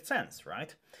a strict sense,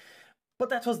 right? But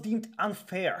that was deemed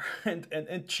unfair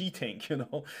and cheating, you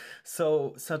know.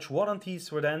 So such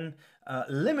warranties were then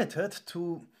limited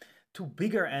to to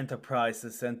bigger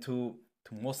enterprises and to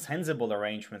more sensible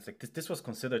arrangements. Like this was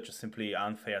considered just simply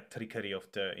unfair trickery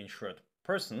of the insured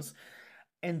persons.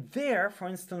 And there, for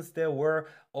instance, there were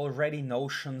already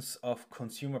notions of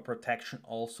consumer protection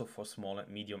also for small and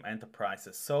medium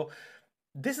enterprises. So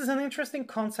this is an interesting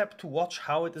concept to watch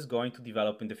how it is going to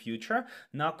develop in the future.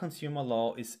 Now consumer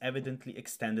law is evidently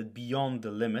extended beyond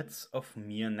the limits of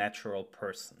mere natural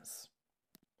persons.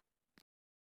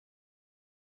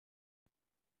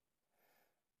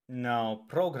 Now,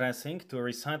 progressing to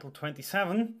recital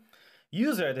 27,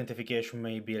 user identification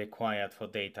may be required for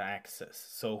data access.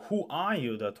 So who are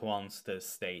you that wants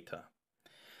this data?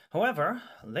 However,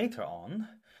 later on,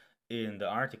 in the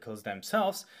articles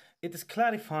themselves, it is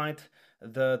clarified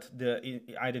that the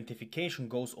identification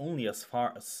goes only as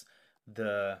far as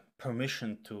the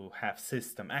permission to have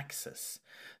system access.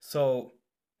 So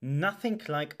nothing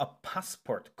like a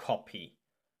passport copy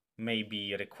may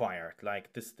be required.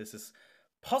 Like this is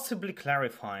possibly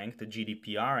clarifying the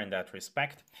GDPR in that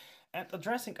respect and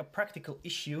addressing a practical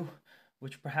issue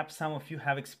which perhaps some of you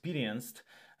have experienced,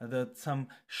 that some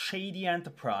shady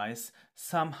enterprise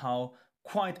somehow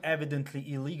quite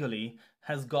evidently illegally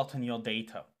has gotten your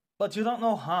data, but you don't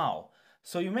know how.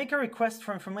 So you make a request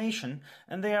for information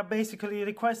and they are basically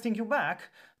requesting you back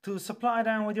to supply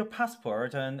them with your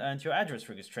passport and your address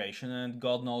registration and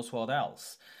God knows what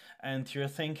else. And you're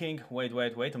thinking, wait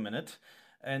a minute.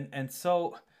 And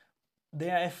so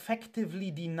they are effectively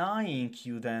denying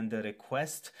you then the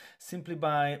request simply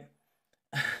by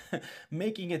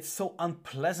making it so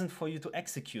unpleasant for you to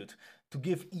execute, to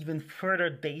give even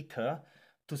further data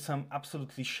to some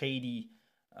absolutely shady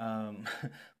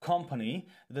company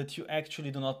that you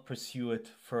actually do not pursue it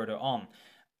further on.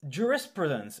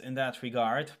 Jurisprudence in that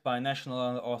regard by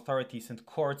national authorities and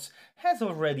courts has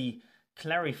already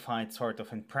clarified sort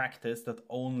of in practice that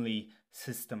only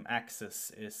system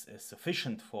access is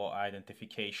sufficient for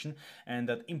identification, and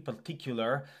that in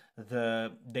particular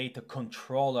the data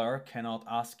controller cannot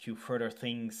ask you further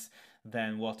things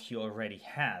than what he already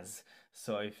has.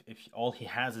 So if all he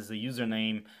has is a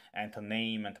username and a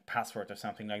name and a password or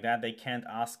something like that, they can't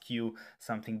ask you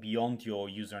something beyond your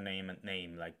username and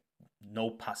name, like no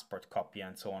passport copy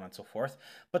and so on and so forth.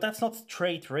 But that's not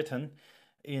straight written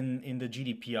in the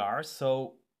GDPR,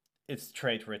 so it's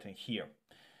straight written here.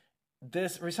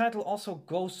 This recital also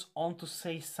goes on to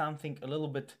say something a little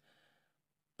bit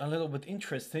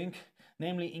interesting,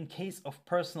 namely in case of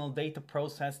personal data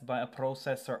processed by a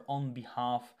processor on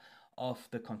behalf of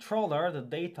the controller, the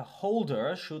data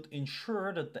holder should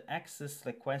ensure that the access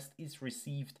request is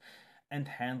received and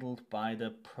handled by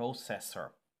the processor.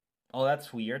 Oh,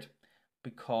 that's weird,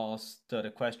 because the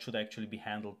request should actually be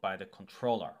handled by the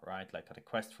controller, right? Like a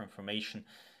request for information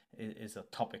is a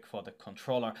topic for the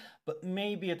controller, but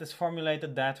maybe it is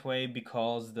formulated that way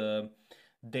because the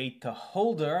data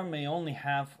holder may only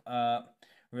have a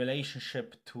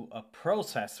relationship to a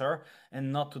processor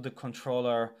and not to the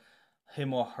controller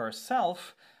him or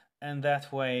herself, and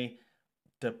that way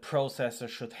the processor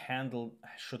should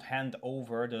hand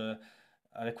over the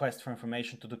request for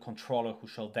information to the controller, who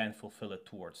shall then fulfill it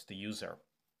towards the user.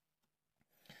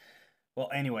 Well,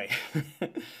 anyway,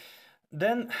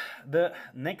 then the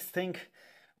next thing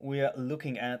we are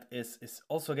looking at is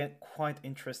also again quite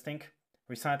interesting.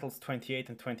 Recitals 28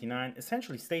 and 29,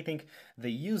 essentially stating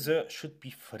the user should be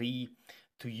free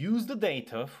to use the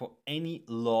data for any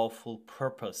lawful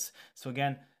purpose. So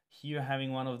again, here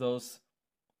having one of those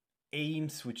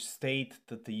aims which state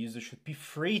that the user should be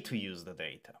free to use the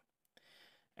data.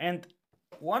 And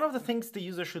one of the things the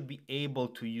user should be able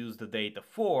to use the data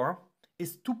for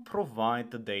is to provide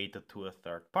the data to a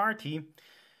third party,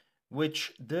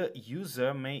 which the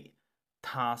user may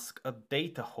task a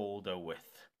data holder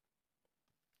with.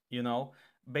 You know,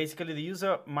 basically the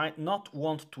user might not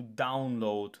want to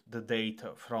download the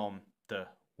data from the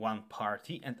one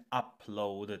party and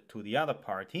upload it to the other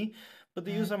party, but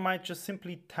the user might just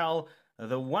simply tell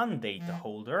the one data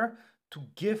holder to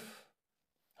give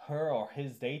her or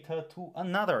his data to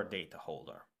another data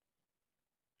holder.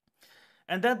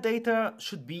 And that data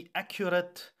should be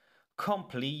accurate,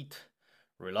 complete,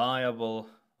 reliable,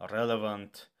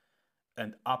 relevant,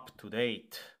 and up to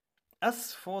date.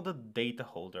 As for the data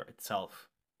holder itself,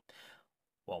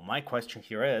 well, my question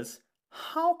here is,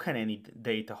 how can any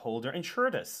data holder ensure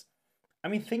this? I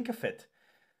mean, think of it.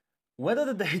 Whether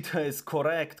the data is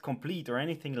correct, complete, or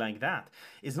anything like that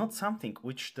is not something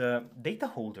which the data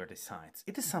holder decides.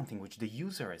 It is something which the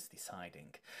user is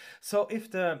deciding. So if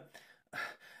the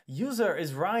user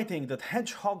is writing that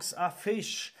hedgehogs are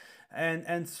fish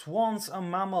and swans are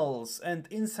mammals and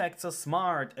insects are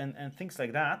smart and things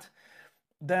like that,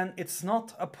 then it's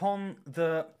not upon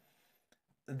the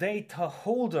data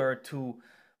holder to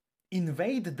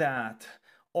invade that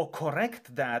or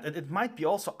correct that, and it might be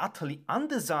also utterly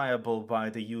undesirable by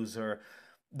the user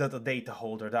that the data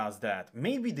holder does that.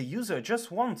 Maybe the user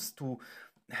just wants to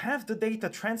have the data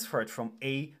transferred from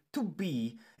A to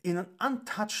B in an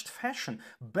untouched fashion.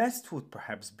 Best would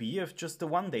perhaps be if just the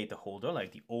one data holder,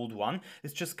 like the old one,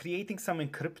 is just creating some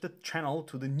encrypted channel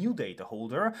to the new data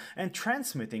holder and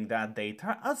transmitting that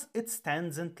data as it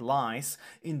stands and lies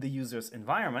in the user's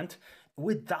environment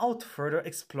without further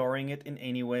exploring it in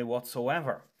any way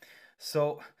whatsoever.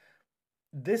 So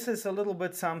this is a little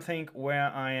bit something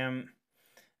where I am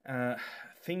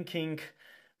thinking,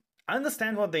 I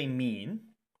understand what they mean,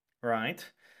 right?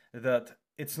 That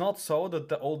it's not so that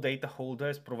the old data holder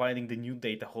is providing the new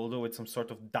data holder with some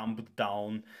sort of dumbed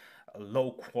down,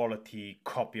 low quality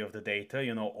copy of the data,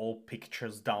 you know, all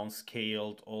pictures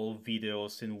downscaled, all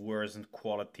videos in worsened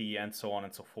quality, and so on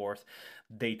and so forth.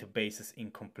 Database is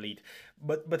incomplete.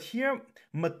 But here,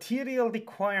 material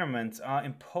requirements are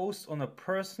imposed on a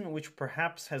person which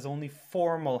perhaps has only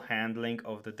formal handling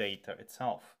of the data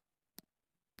itself.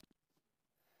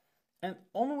 And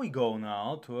on we go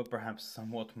now to a perhaps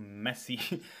somewhat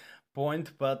messy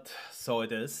point, but so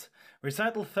it is.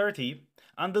 Recital 30.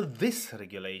 Under this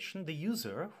regulation, the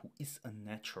user, who is a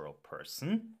natural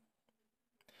person,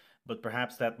 but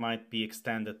perhaps that might be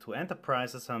extended to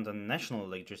enterprises under national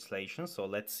legislation, so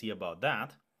let's see about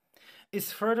that,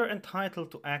 is further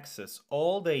entitled to access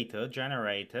all data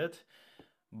generated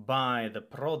by the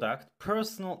product,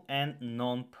 personal and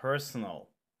non-personal.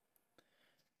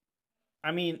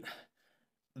 I mean,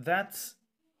 that's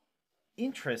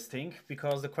interesting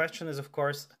because the question is, of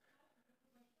course,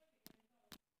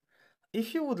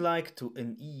 if you would like to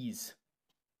ease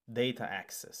data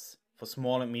access for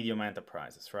small and medium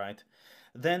enterprises, right,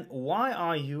 then why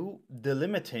are you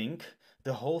delimiting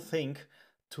the whole thing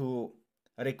to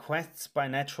requests by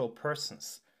natural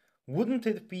persons? Wouldn't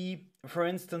it be, for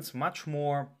instance, much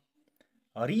more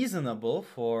reasonable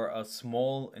for a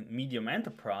small and medium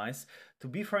enterprise to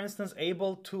be, for instance,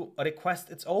 able to request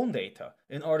its own data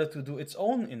in order to do its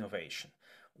own innovation?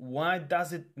 Why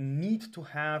does it need to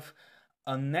have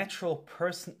a natural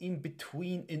person in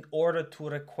between in order to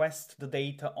request the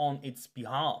data on its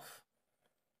behalf?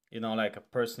 You know, like a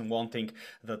person wanting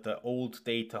that the old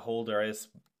data holder is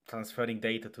transferring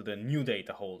data to the new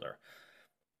data holder.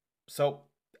 So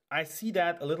I see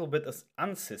that a little bit as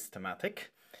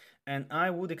unsystematic, and I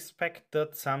would expect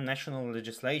that some national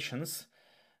legislations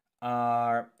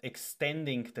are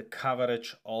extending the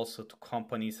coverage also to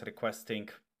companies requesting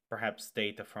perhaps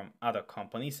data from other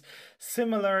companies,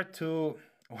 similar to,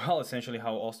 well, essentially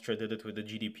how Austria did it with the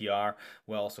GDPR,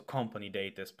 where also company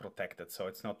data is protected, so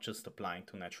it's not just applying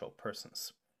to natural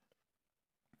persons.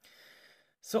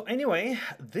 So anyway,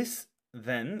 this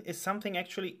then is something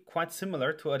actually quite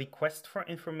similar to a request for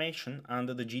information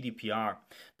under the GDPR,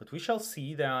 but we shall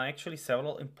see there are actually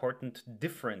several important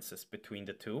differences between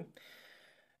the two,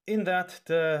 in that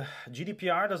the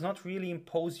GDPR does not really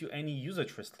impose you any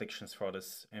usage restrictions for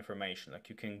this information. Like,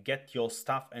 you can get your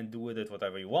stuff and do with it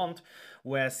whatever you want,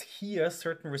 whereas here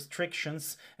certain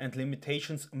restrictions and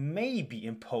limitations may be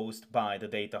imposed by the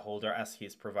data holder as he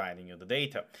is providing you the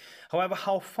data. However,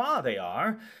 how far they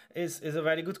are is a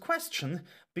very good question,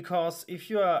 because if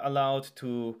you are allowed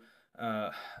to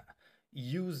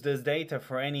use this data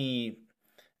for any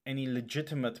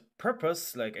legitimate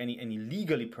purpose, like any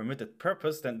legally permitted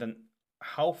purpose, then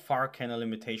how far can a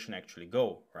limitation actually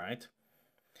go, right?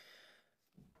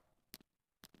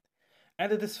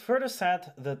 And it is further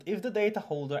said that if the data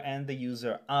holder and the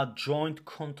user are joint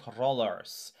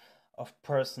controllers of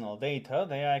personal data,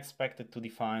 they are expected to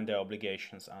define their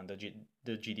obligations under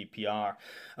the GDPR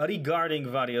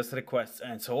regarding various requests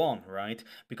and so on, right?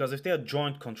 Because if they are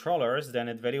joint controllers, then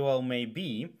it very well may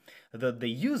be that the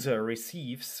user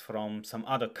receives from some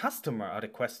other customer a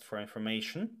request for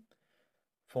information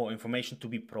to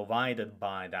be provided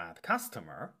by that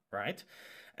customer, right?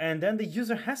 And then the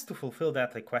user has to fulfill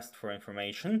that request for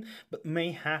information, but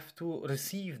may have to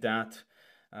receive that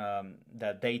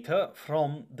data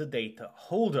from the data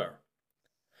holder.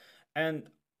 And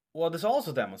what this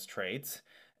also demonstrates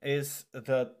is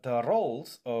that the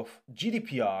roles of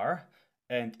GDPR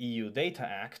and EU Data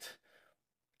Act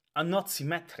are not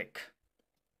symmetric,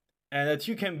 and that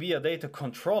you can be a data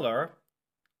controller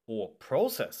or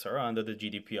processor under the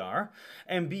GDPR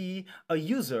and be a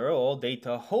user or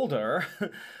data holder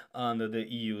under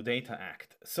the EU Data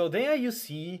Act. So there you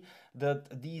see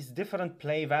that these different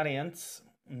play variants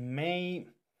may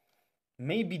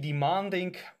be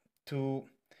demanding to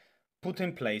put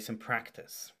in place in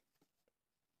practice.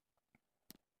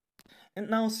 And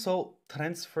now, so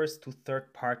transfers to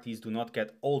third parties do not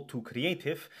get all too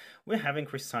creative, we're having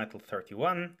recital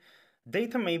 31.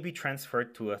 Data may be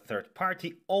transferred to a third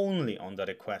party only on the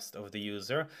request of the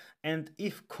user, and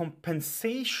if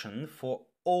compensation for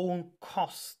own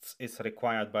costs is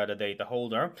required by the data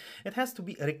holder, it has to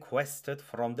be requested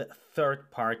from the third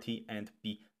party and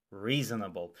be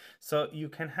reasonable. So you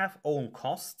can have own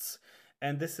costs,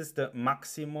 and this is the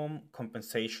maximum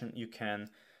compensation you can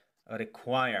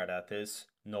require, that is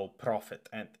no profit.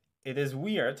 And it is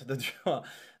weird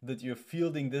that you're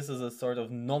fielding this as a sort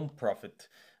of non-profit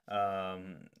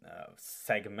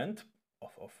segment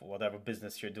of whatever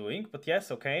business you're doing. But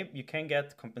yes, okay, you can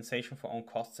get compensation for own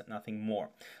costs and nothing more.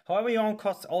 However, your own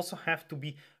costs also have to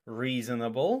be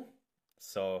reasonable.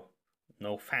 So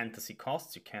no fantasy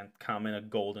costs. You can't come in a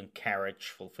golden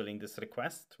carriage fulfilling this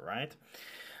request, right?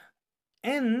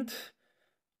 And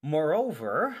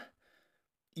moreover,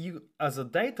 you, as a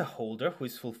data holder who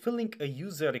is fulfilling a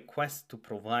user request to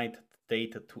provide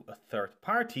data to a third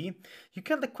party, you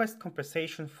can request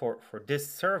compensation for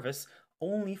this service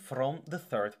only from the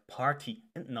third party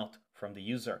and not from the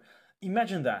user.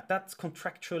 Imagine that. That's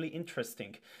contractually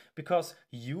interesting, because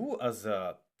you as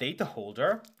a data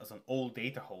holder, as an old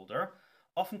data holder,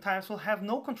 oftentimes will have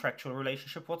no contractual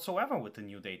relationship whatsoever with the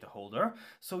new data holder,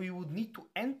 so you would need to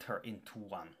enter into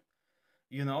one.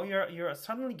 You know, you're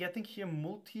suddenly getting here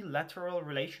multilateral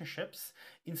relationships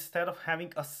instead of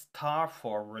having a star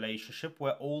form relationship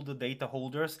where all the data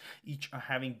holders each are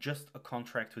having just a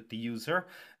contract with the user,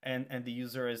 and the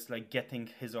user is like getting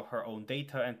his or her own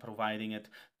data and providing it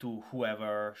to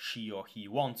whoever she or he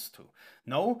wants to.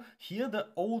 No, here the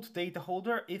old data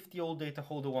holder, if the old data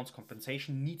holder wants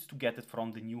compensation, needs to get it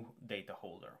from the new data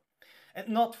holder, and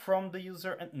not from the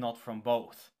user and not from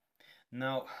both.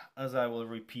 Now, as I will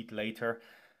repeat later,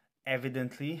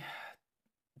 evidently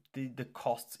the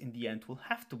costs in the end will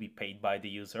have to be paid by the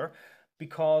user,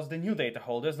 because the new data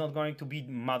holder is not going to be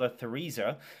Mother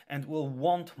Teresa and will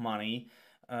want money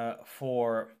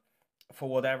for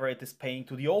whatever it is paying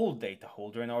to the old data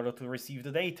holder in order to receive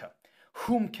the data.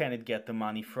 Whom can it get the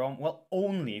money from? Well,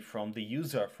 only from the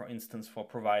user, for instance, for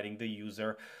providing the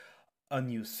user a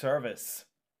new service.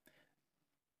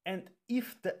 And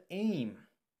if the aim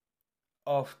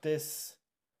of this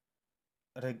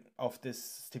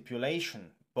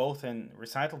stipulation, both in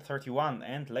recital 31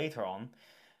 and later on,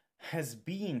 has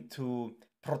been to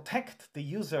protect the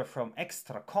user from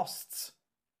extra costs,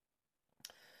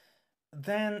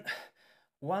 then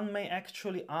one may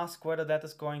actually ask whether that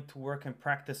is going to work in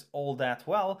practice all that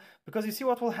well, because you see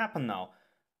what will happen now.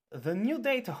 The new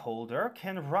data holder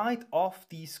can write off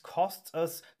these costs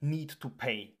as need to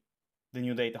pay. The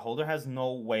new data holder has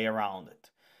no way around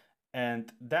it.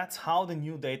 And that's how the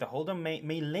new data holder may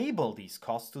label these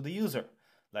costs to the user.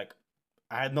 Like,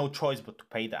 I had no choice but to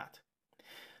pay that.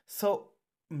 So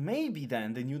maybe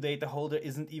then the new data holder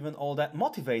isn't even all that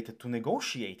motivated to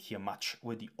negotiate here much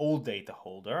with the old data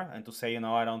holder and to say, you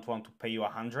know, I don't want to pay you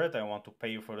 100, I want to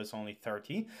pay you for this only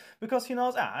 30, because he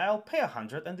knows, I'll pay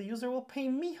 100 and the user will pay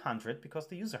me 100 because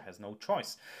the user has no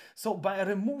choice. So by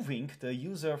removing the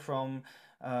user from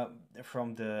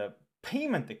the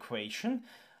payment equation,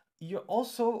 you're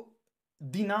also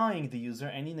denying the user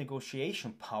any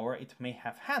negotiation power it may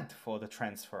have had for the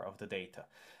transfer of the data.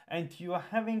 And you are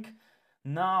having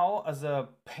now, as a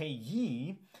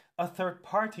payee, a third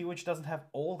party which doesn't have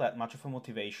all that much of a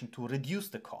motivation to reduce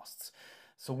the costs.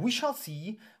 So we shall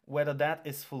see whether that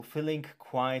is fulfilling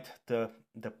quite the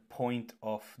point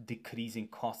of decreasing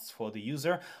costs for the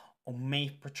user, or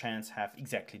may perchance have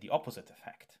exactly the opposite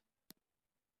effect.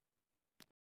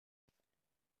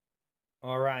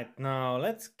 All right, now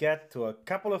let's get to a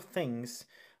couple of things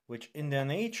which in their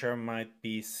nature might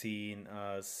be seen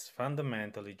as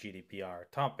fundamentally GDPR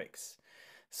topics.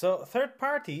 So third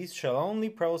parties shall only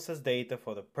process data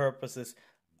for the purposes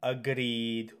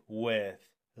agreed with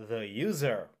the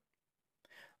user.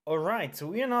 All right, so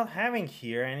we are not having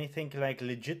here anything like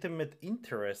legitimate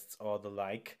interests or the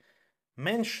like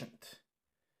mentioned.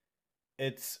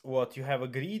 It's what you have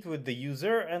agreed with the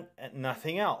user and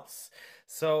nothing else.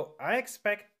 So I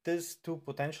expect this to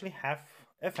potentially have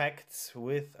effects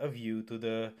with a view to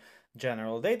the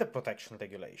General Data Protection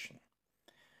Regulation.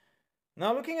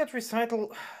 Now, looking at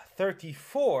recital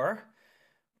 34,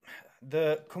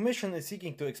 the Commission is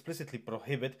seeking to explicitly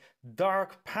prohibit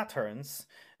dark patterns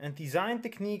and design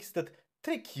techniques that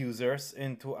trick users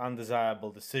into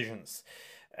undesirable decisions.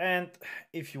 And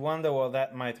if you wonder what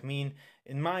that might mean,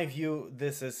 in my view,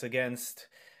 this is against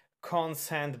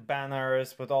consent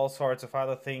banners with all sorts of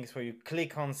other things where you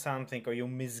click on something or you're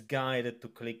misguided to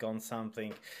click on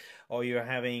something, or you're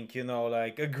having,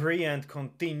 like agree and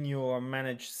continue or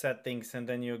manage settings, and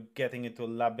then you're getting into a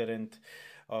labyrinth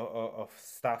of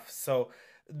stuff. So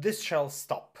this shall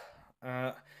stop.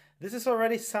 This is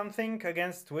already something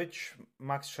against which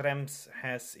Max Schrems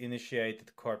has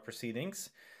initiated court proceedings,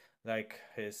 like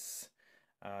his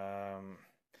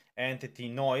entity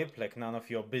Neub, like none of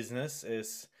your business,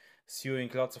 is suing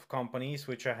lots of companies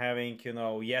which are having,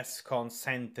 yes,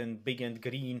 consent and big and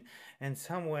green, and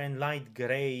somewhere in light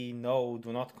gray, no,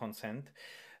 do not consent.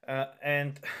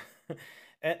 And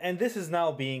and this is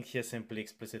now being here simply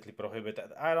explicitly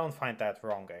prohibited. I don't find that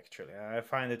wrong, actually. I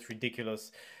find it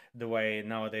ridiculous the way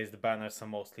nowadays the banners are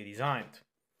mostly designed.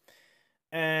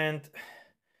 And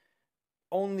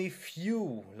only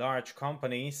few large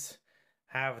companies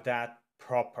have that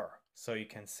proper. So you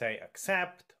can say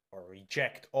accept or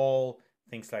reject all,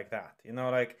 things like that.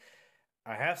 Like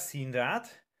I have seen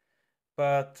that,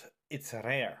 but it's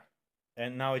rare.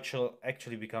 And now it shall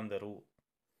actually become the rule.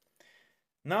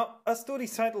 Now, as to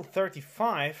recital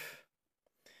 35,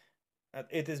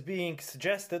 it is being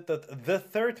suggested that the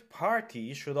third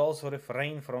party should also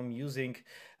refrain from using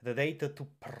the data to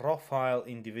profile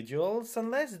individuals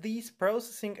unless these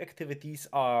processing activities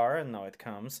are, and now it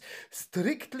comes,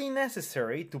 strictly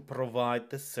necessary to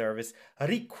provide the service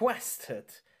requested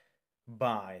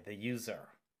by the user.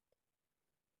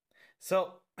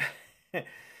 So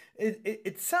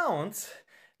it sounds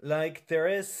like there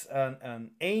is an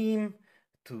aim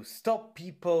to stop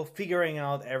people figuring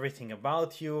out everything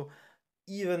about you,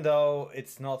 even though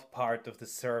it's not part of the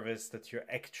service that you're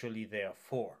actually there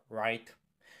for, right?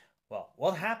 Well,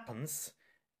 what happens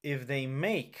if they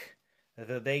make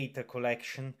the data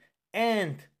collection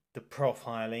and the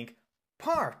profiling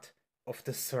part of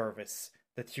the service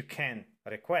that you can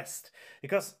request?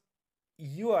 Because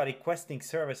you are requesting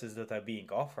services that are being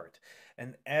offered.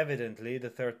 And evidently, the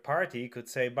third party could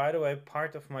say, by the way,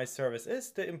 part of my service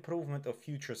is the improvement of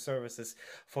future services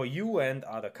for you and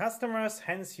other customers.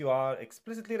 Hence, you are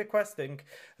explicitly requesting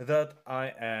that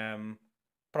I am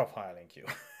profiling you.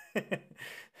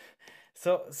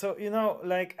 So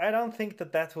like, I don't think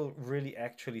that will really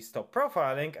actually stop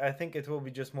profiling. I think it will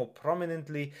be just more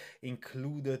prominently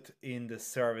included in the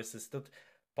services that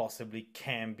possibly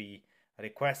can be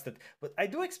requested. But I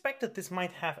do expect that this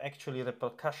might have actually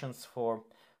repercussions for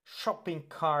shopping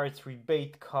carts,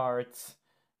 rebate cards,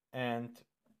 and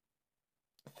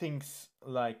things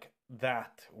like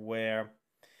that, where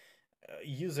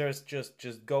users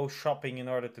just go shopping in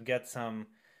order to get some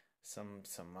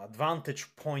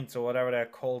advantage points or whatever they're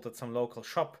called at some local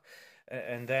shop,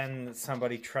 and then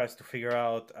somebody tries to figure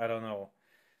out, I don't know,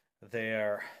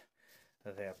 their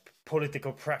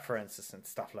political preferences and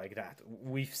stuff like that.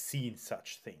 We've seen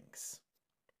such things.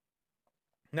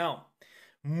 Now,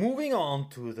 moving on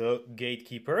to the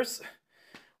gatekeepers,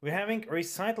 we're having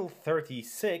recital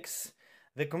 36.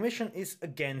 The Commission is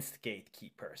against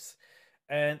gatekeepers.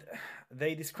 And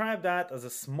they describe that as a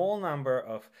small number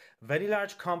of very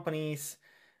large companies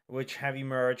which have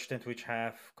emerged and which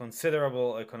have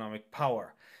considerable economic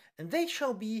power. And they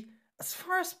shall be, as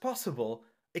far as possible,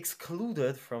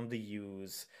 excluded from the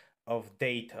use of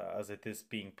data as it is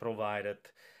being provided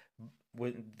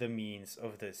with the means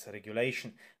of this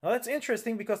regulation. Now that's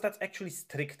interesting because that's actually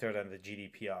stricter than the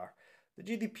GDPR. The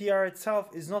GDPR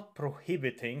itself is not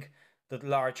prohibiting that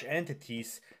large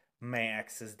entities may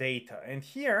access data. And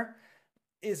here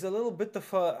is a little bit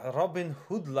of a Robin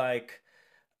Hood-like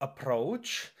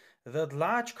approach that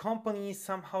large companies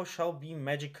somehow shall be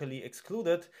magically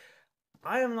excluded.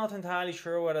 I am not entirely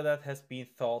sure whether that has been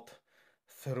thought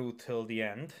through till the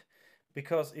end,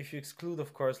 because if you exclude,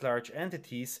 of course, large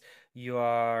entities, you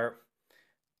are,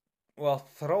 well,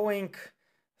 throwing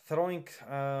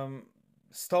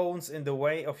stones in the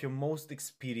way of your most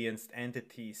experienced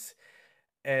entities.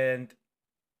 And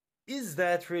is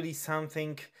that really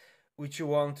something which you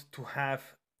want to have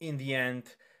in the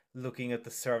end, looking at the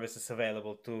services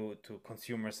available to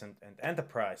consumers and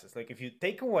enterprises? Like, if you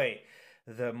take away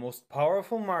the most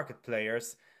powerful market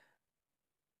players,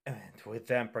 and with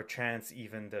them perchance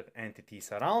even the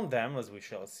entities around them, as we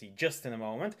shall see just in a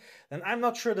moment, then I'm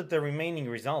not sure that the remaining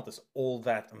result is all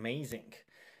that amazing.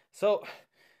 So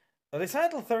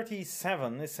recital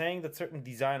 37 is saying that certain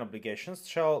design obligations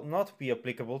shall not be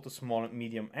applicable to small and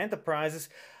medium enterprises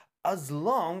as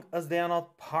long as they are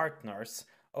not partners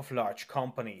of large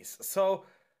companies. So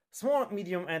small and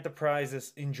medium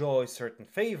enterprises enjoy certain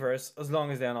favors as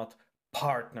long as they are not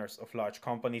partners of large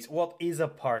companies. What is a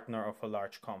partner of a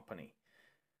large company?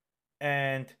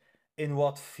 And in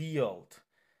what field?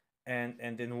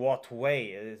 And in what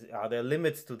way? Are there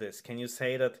limits to this? Can you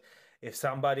say that if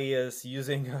somebody is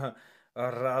using a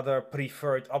rather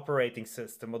preferred operating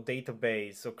system or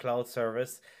database or cloud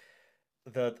service,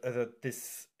 that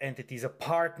this entity is a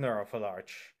partner of a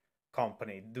large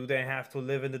company? Do they have to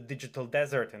live in the digital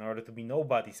desert in order to be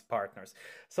nobody's partners?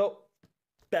 So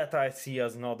that I see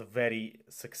as not very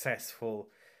successful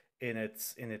in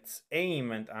its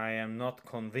aim, and I am not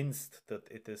convinced that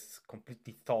it is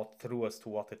completely thought through as to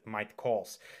what it might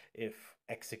cause if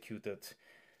executed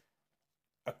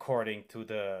according to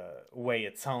the way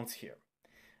it sounds here.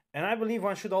 And I believe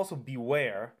one should also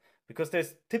beware, because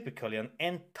there's typically an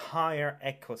entire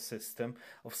ecosystem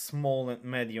of small and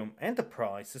medium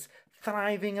enterprises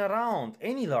thriving around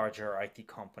any larger IT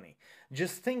company.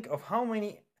 Just think of how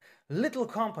many little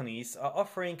companies are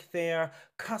offering their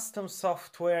custom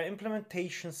software,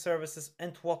 implementation services,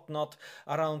 and whatnot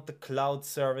around the cloud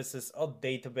services or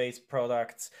database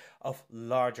products of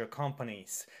larger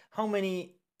companies. How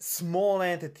many small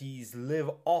entities live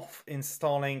off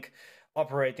installing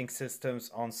operating systems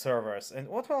on servers? And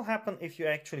what will happen if you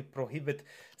actually prohibit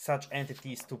such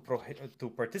entities to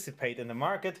participate in the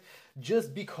market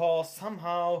just because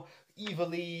somehow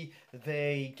evilly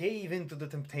they gave into the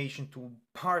temptation to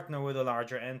partner with a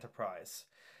larger enterprise?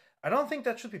 I don't think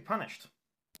that should be punished.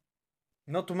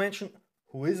 Not to mention,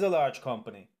 who is a large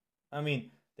company? I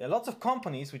mean, there are lots of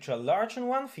companies which are large in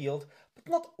one field, but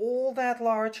not all that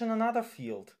large in another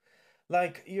field.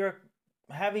 Like, you're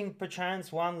having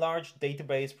perchance one large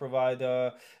database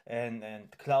provider and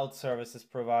cloud services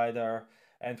provider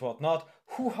and whatnot,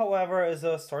 who, however, is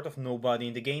a sort of nobody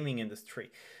in the gaming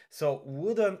industry. So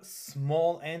would a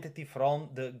small entity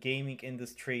from the gaming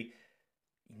industry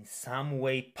in some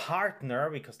way partner,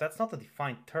 because that's not a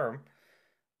defined term,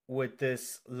 with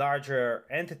this larger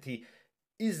entity?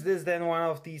 Is this then one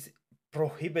of these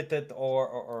prohibited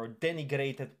or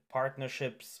denigrated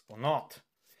partnerships or not?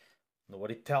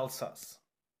 Nobody tells us.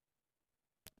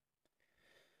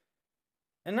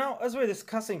 And now, as we're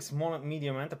discussing small and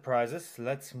medium enterprises,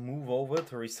 let's move over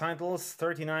to recitals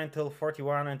 39 till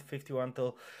 41 and 51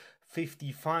 till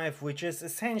 55, which is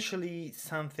essentially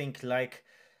something like,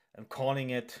 I'm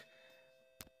calling it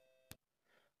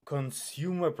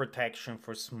consumer protection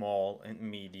for small and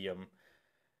medium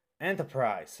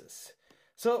enterprises.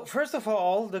 So, first of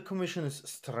all, the Commission is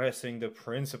stressing the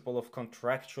principle of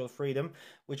contractual freedom,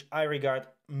 which I regard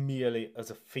merely as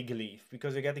a fig leaf,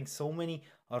 because you're getting so many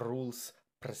rules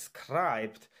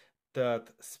prescribed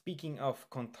that speaking of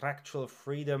contractual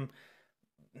freedom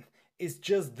is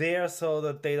just there so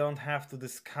that they don't have to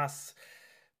discuss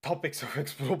topics of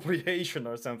expropriation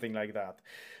or something like that,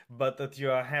 but that you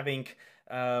are having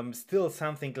still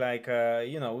something like,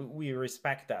 we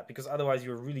respect that, because otherwise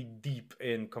you're really deep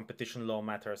in competition law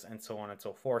matters and so on and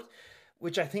so forth,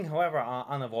 which I think, however, are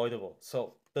unavoidable.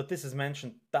 So that this is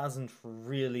mentioned doesn't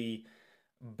really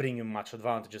bring you much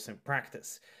advantages in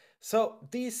practice. So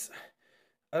these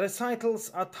recitals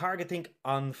are targeting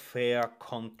unfair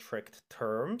contract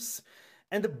terms,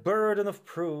 and the burden of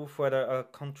proof whether a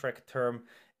contract term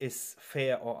is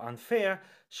fair or unfair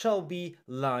shall be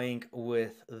lying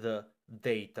with the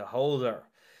data holder.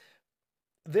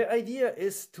 The idea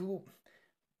is to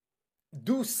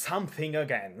do something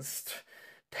against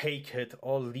take it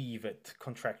or leave it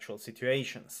contractual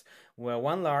situations, where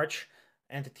one large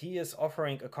entity is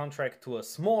offering a contract to a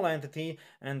small entity,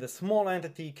 and the small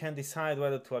entity can decide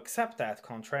whether to accept that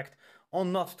contract or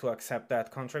not to accept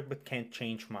that contract, but can't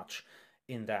change much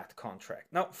in that contract.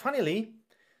 Now, funnily,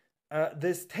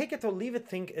 this take it or leave it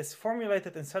thing is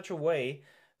formulated in such a way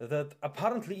that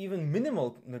apparently even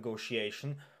minimal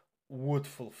negotiation would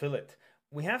fulfill it.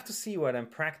 We have to see whether in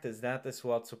practice that is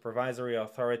what supervisory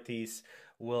authorities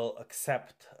will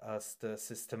accept as the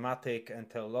systematic and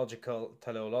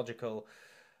teleological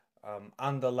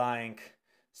underlying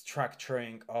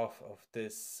structuring of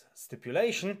this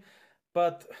stipulation,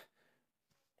 but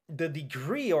the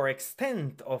degree or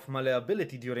extent of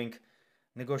malleability during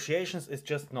negotiations is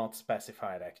just not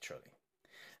specified actually.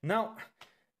 Now,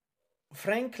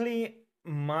 frankly,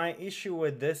 my issue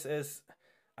with this is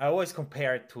I always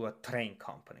compare it to a train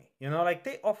company. Like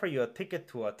they offer you a ticket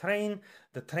to a train,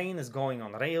 the train is going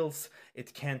on rails,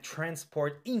 it can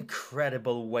transport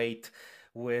incredible weight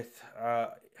with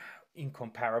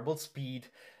incomparable speed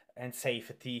and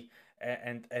safety,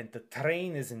 and the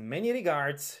train is in many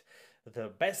regards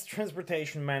the best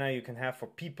transportation manner you can have for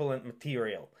people and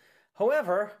material.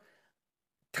 However,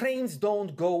 trains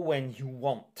don't go when you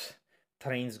want.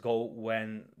 Trains go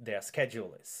when their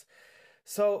schedule is.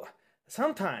 So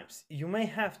sometimes you may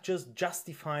have just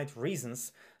justified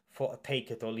reasons for a take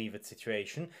it or leave it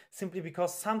situation, simply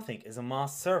because something is a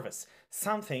mass service.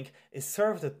 Something is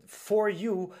served for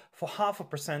you for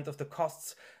 0.5% of the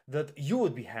costs that you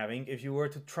would be having if you were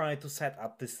to try to set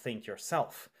up this thing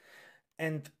yourself.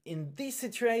 And in these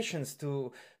situations,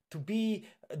 to be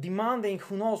demanding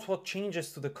who knows what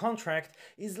changes to the contract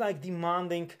is like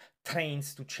demanding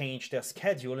trains to change their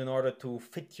schedule in order to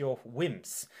fit your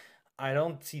whims. I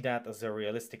don't see that as a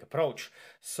realistic approach.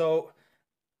 So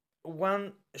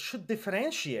one should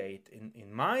differentiate,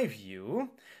 in my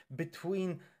view,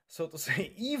 between, so to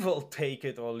say, evil take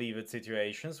it or leave it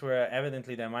situations where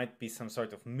evidently there might be some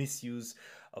sort of misuse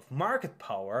of market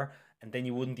power, and then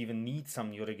you wouldn't even need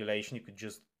some new regulation, you could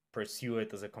just pursue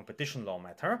it as a competition law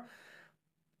matter,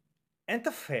 and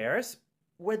affairs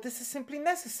where this is simply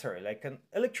necessary, like an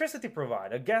electricity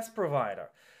provider, gas provider,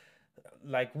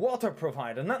 like water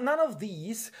provider. None of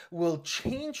these will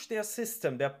change their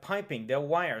system, their piping, their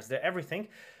wires, their everything,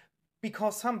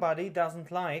 because somebody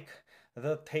doesn't like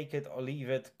the take it or leave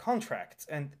it contracts.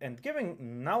 And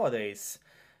given nowadays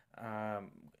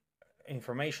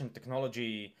information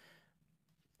technology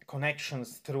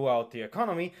connections throughout the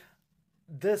economy,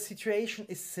 the situation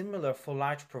is similar for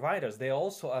large providers. They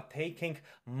also are taking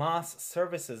mass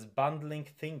services, bundling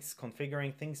things,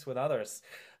 configuring things with others.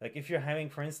 Like if you're having,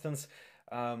 for instance,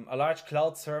 a large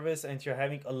cloud service and you're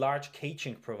having a large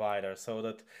caching provider, so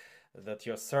that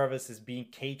your service is being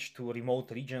caged to remote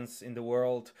regions in the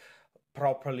world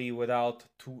properly without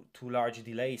too large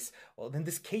delays, well, then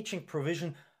this caching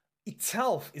provision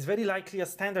itself is very likely a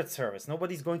standard service.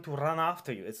 Nobody's going to run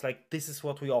after you. It's like, this is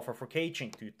what we offer for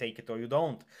caching. Do you take it or you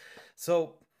don't?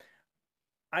 So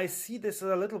I see this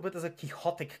a little bit as a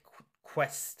quixotic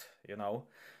quest, you know.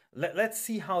 Let's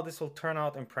see how this will turn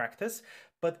out in practice.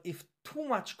 But if too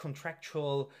much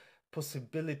contractual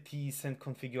possibilities and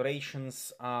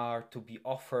configurations are to be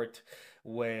offered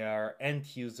where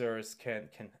end users can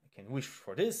wish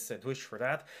for this and wish for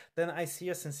that, then I see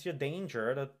a sincere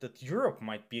danger that Europe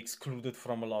might be excluded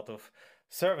from a lot of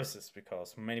services,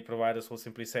 because many providers will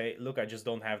simply say, look, I just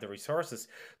don't have the resources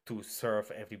to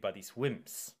serve everybody's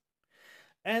whims.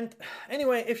 And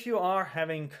anyway, if you are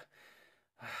having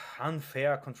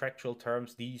unfair contractual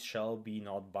terms, these shall be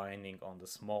not binding on the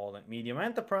small and medium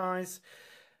enterprise.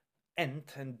 And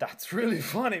that's really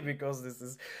funny, because this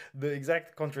is the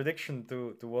exact contradiction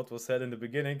to what was said in the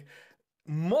beginning.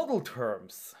 Model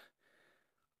terms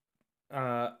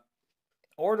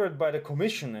ordered by the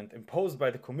Commission and imposed by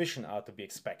the Commission are to be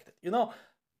expected. You know,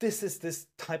 this is this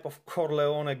type of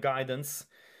Corleone guidance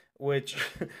which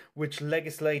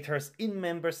legislators in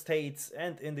member states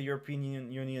and in the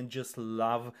European Union just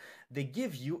love. They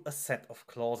give you a set of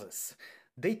clauses.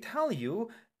 They tell you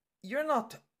you're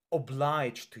not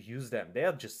obliged to use them. They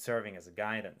are just serving as a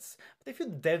guidance. But if you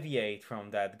deviate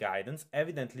from that guidance,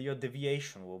 evidently your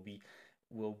deviation will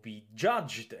be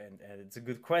judged, and it's a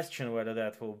good question whether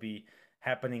that will be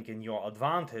happening in your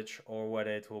advantage or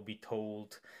whether it will be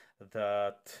told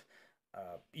that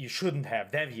you shouldn't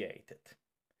have deviated.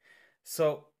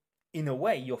 So in a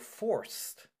way, you're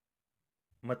forced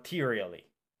materially,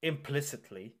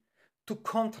 implicitly, to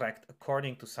contract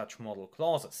according to such model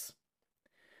clauses.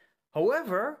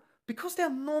 However, because they're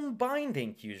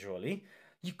non-binding usually,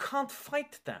 you can't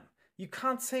fight them. You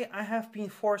can't say, I have been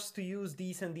forced to use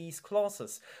these and these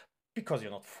clauses, because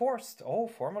you're not forced. Oh,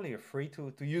 formally you're free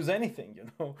to use anything,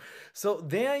 you know. So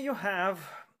there you have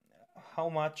how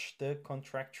much the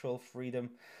contractual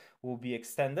freedom will be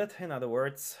extended. In other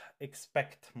words,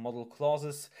 expect model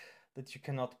clauses that you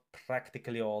cannot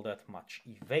practically all that much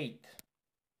evade.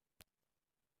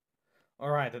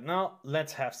 All right, now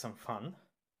let's have some fun.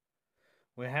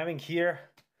 We're having here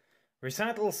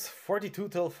recitals 42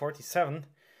 till 47,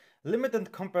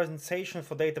 limited compensation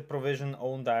for data provision,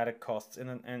 own direct costs in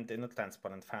a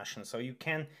transparent fashion. So you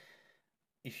can,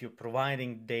 if you're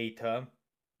providing data,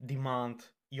 demand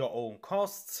your own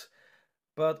costs,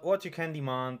 but what you can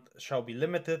demand shall be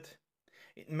limited.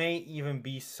 It may even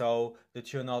be so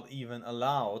that you're not even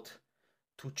allowed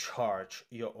to charge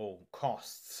your own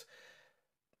costs.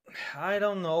 I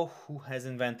don't know who has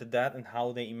invented that and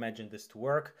how they imagined this to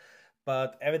work,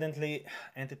 but evidently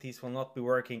entities will not be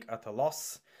working at a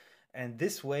loss, and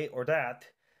this way or that,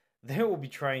 they will be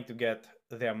trying to get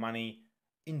their money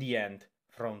in the end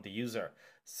from the user.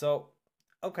 So,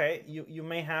 okay, you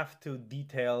may have to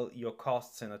detail your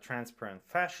costs in a transparent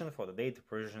fashion for the data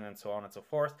provision and so on and so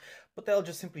forth, but they'll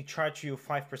just simply charge you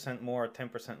 5% more,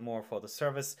 10% more for the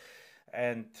service,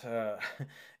 and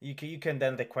you can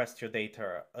then request your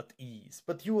data at ease,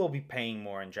 but you will be paying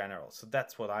more in general. So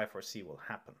that's what I foresee will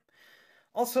happen.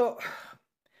 Also,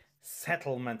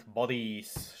 settlement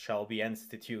bodies shall be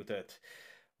instituted.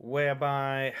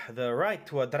 whereby the right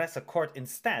to address a court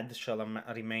instead shall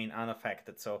remain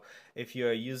unaffected. So if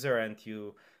you're a user and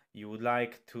you would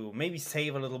like to maybe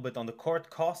save a little bit on the court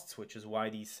costs, which is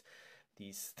why these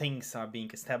things are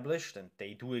being established, and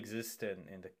they do exist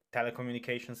in the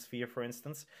telecommunication sphere, for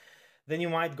instance, then you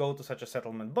might go to such a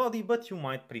settlement body, but you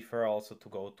might prefer also to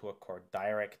go to a court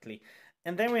directly.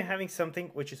 And then we're having something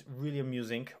which is really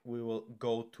amusing. We will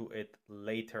go to it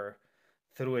later,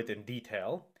 through it in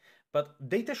detail. But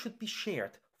data should be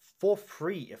shared for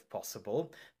free, if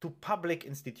possible, to public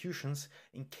institutions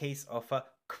in case of a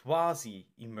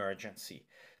quasi-emergency.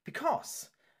 Because,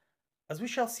 as we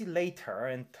shall see later,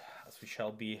 and as we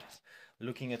shall be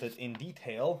looking at it in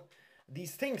detail,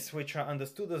 these things which are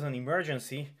understood as an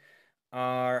emergency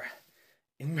are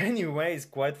in many ways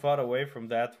quite far away from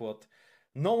that what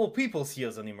normal people see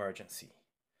as an emergency.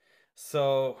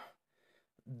 So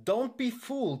don't be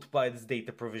fooled by this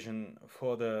data provision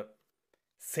for the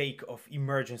sake of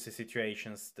emergency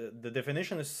situations. The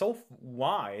definition is so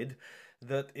wide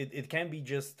that it can be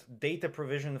just data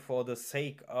provision for the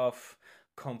sake of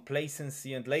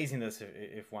complacency and laziness,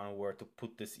 if one were to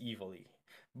put this evilly.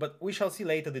 But we shall see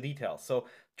later the details. So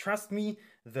trust me,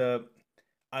 the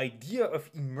idea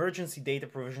of emergency data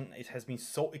provision, it has been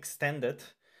so extended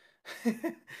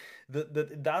that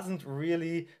it doesn't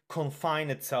really confine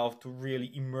itself to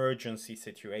really emergency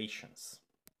situations.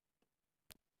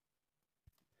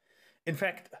 In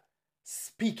fact,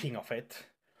 speaking of it,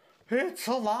 it's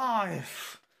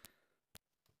alive!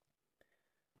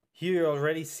 Here you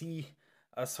already see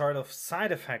a sort of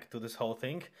side effect to this whole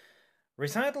thing.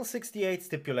 Recital 68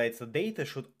 stipulates that data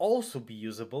should also be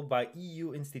usable by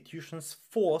EU institutions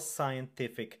for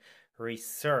scientific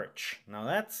research. Now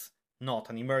that's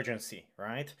not an emergency,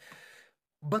 right?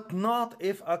 But not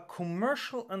if a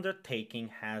commercial undertaking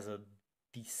has a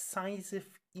decisive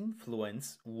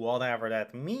influence, whatever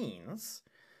that means,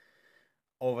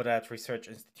 over that research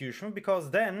institution, because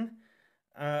then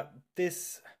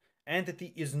this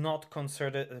entity is not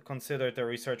considered a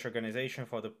research organization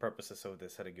for the purposes of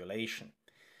this regulation.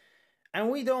 And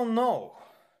we don't know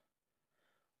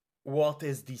what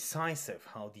is decisive,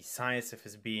 how decisive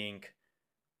is being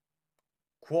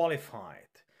qualified.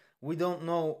 We don't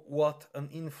know what an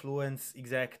influence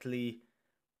exactly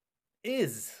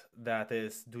is. That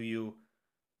is, do you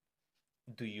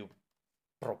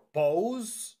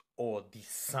propose or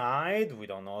decide? We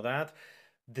don't know that.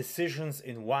 Decisions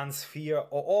in one sphere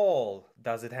or all?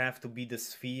 Does it have to be the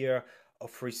sphere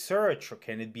of research, or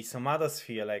can it be some other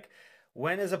sphere? Like,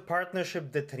 when is a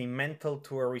partnership detrimental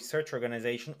to a research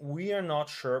organization? We are not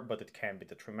sure, but it can be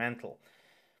detrimental.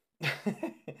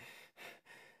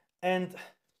 And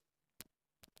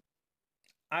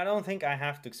I don't think I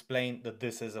have to explain that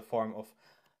this is a form of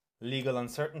legal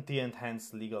uncertainty and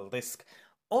hence legal risk.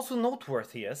 Also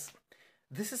noteworthy is,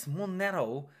 this is more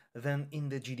narrow than in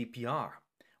the GDPR,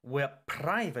 where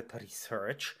private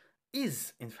research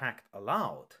is in fact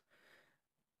allowed.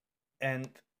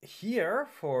 And here,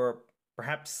 for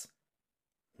perhaps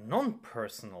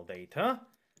non-personal data,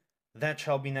 that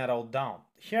shall be narrowed down.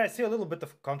 Here I see a little bit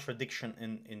of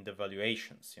contradiction in the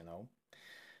valuations, you know.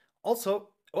 Also,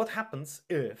 what happens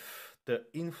if the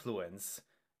influence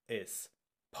is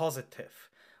positive?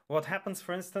 What happens,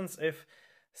 for instance, if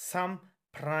some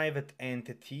private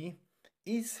entity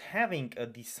is having a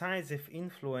decisive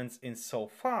influence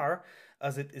insofar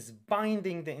as it is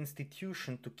binding the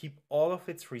institution to keep all of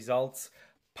its results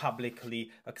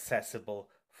publicly accessible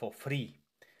for free?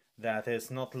 That is,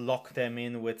 not lock them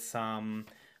in with some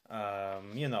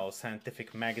you know,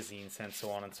 scientific magazines and so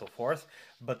on and so forth,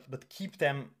 but keep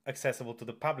them accessible to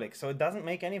the public. So it doesn't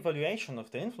make any valuation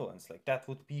of the influence. Like, that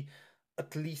would be,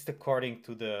 at least according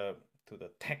to the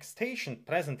taxation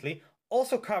presently,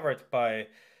 also covered by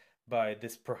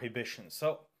this prohibition.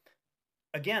 So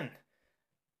again,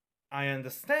 I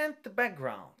understand the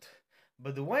background,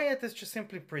 but the way it is just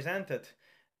simply presented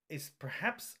is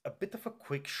perhaps a bit of a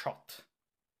quick shot.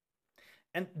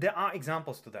 And there are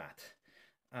examples to that.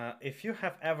 If you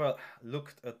have ever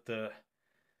looked at the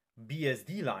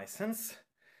BSD license,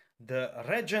 the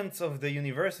regents of the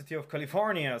University of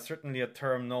California are certainly a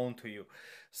term known to you.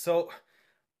 So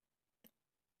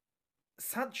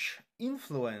such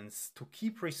influence to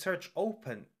keep research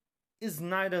open is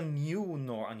neither new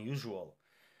nor unusual.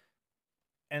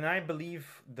 And I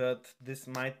believe that this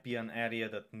might be an area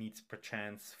that needs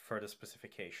perchance further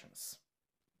specifications.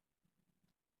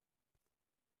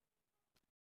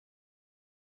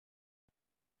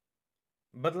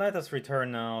 But let us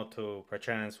return now to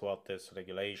perchance what this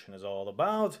regulation is all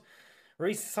about.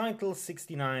 Recital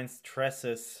 69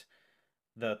 stresses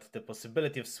that the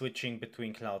possibility of switching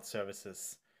between cloud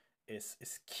services is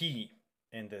key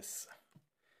in this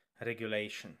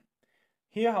regulation.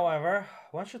 Here, however,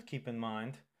 one should keep in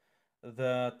mind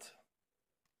that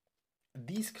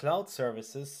these cloud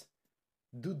services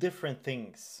do different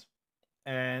things,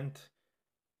 and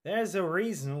there's a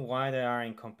reason why they are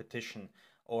in competition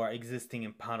or existing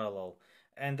in parallel,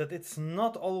 and that it's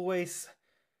not always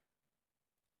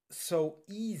so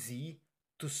easy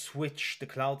to switch the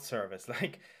cloud service.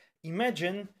 Like,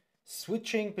 imagine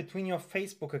switching between your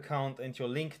Facebook account and your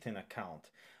LinkedIn account.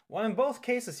 Well, in both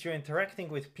cases, you're interacting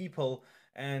with people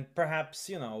and perhaps,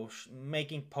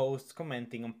 making posts,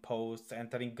 commenting on posts,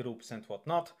 entering groups and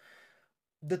whatnot.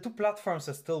 The two platforms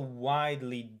are still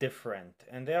widely different,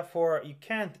 and therefore you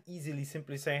can't easily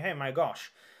simply say, hey, my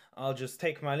gosh, I'll just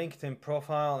take my LinkedIn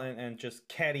profile and just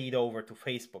carry it over to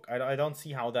Facebook. I don't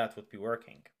see how that would be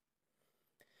working.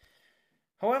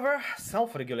 However,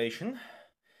 self-regulation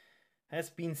has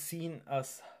been seen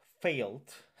as failed.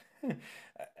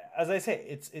 As I say,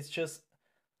 it's just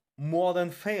more than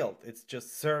failed. It's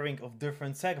just serving of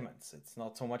different segments. It's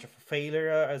not so much of a failure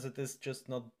as it is just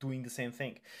not doing the same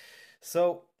thing.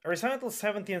 So recitals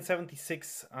 70 and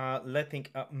 76 are letting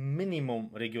a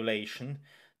minimum regulation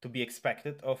to be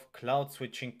expected of cloud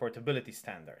switching portability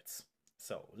standards.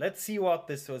 So let's see what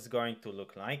this is going to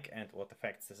look like and what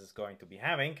effects this is going to be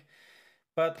having.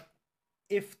 But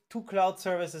if two cloud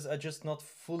services are just not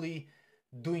fully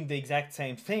doing the exact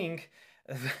same thing,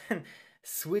 then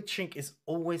switching is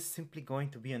always simply going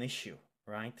to be an issue,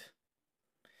 right?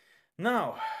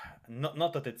 Now,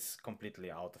 not that it's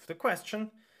completely out of the question,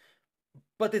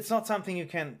 but it's not something you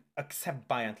can accept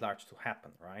by and large to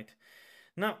happen, right?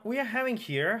 Now, we are having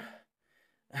here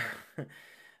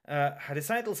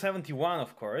recital 71,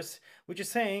 of course, which is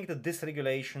saying that this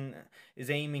regulation is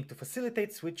aiming to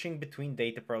facilitate switching between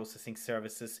data processing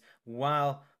services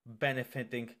while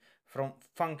benefiting from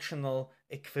functional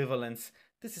equivalence.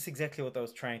 This is exactly what I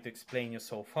was trying to explain you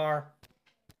so far.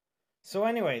 So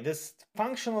anyway, this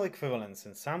functional equivalence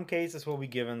in some cases will be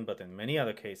given, but in many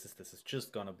other cases this is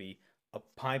just gonna be a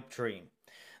pipe dream.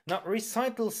 Now,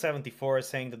 recital 74 is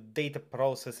saying that data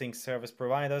processing service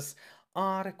providers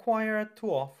are required to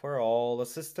offer all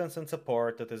assistance and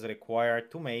support that is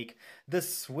required to make the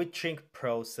switching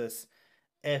process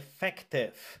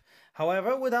effective.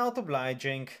 However, without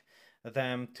obliging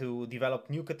them to develop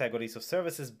new categories of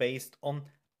services based on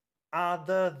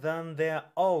other than their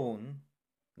own,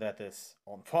 that is,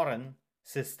 on foreign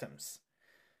systems.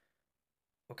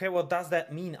 Okay, what does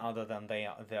that mean other than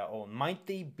their own? Might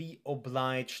they be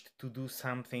obliged to do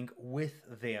something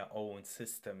with their own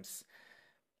systems?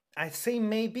 I say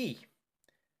maybe.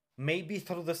 Maybe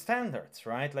through the standards,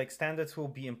 right? Like standards will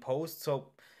be imposed.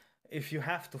 So if you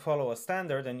have to follow a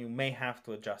standard, then you may have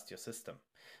to adjust your system.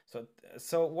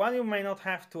 So while you may not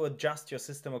have to adjust your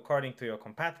system according to your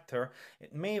competitor,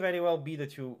 it may very well be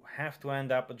that you have to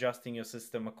end up adjusting your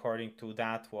system according to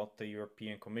that what the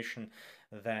European Commission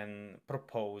then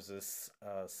proposes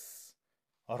as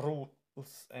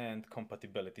rules and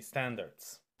compatibility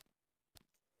standards.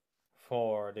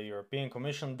 For the European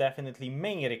Commission definitely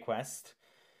may request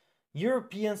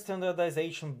European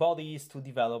standardization bodies to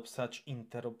develop such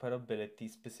interoperability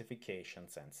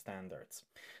specifications and standards.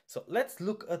 So let's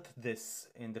look at this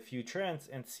in the future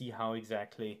and see how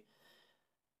exactly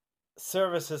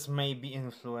services may be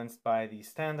influenced by these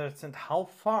standards and how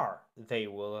far they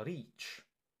will reach.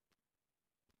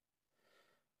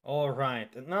 All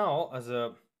right, and now as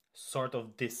a sort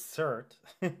of dessert,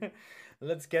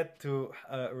 let's get to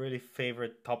a really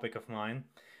favorite topic of mine.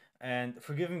 And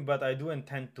forgive me, but I do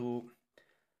intend to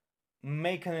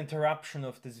make an interruption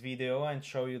of this video and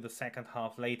show you the second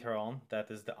half later on.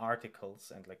 That is the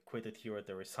articles, and like quit it here at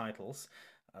the recitals,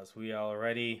 as we are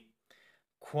already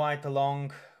quite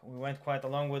along. We went quite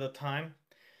along with the time.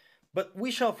 But we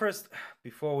shall first,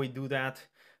 before we do that,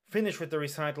 finish with the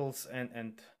recitals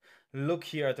and look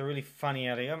here at a really funny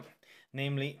area,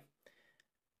 namely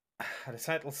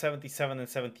recital 77 and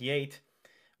 78,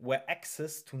 where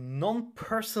access to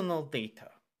non-personal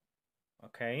data,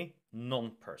 okay,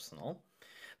 non-personal,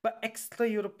 but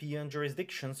extra-European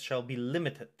jurisdictions shall be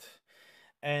limited,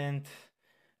 and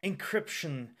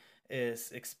encryption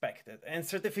is expected, and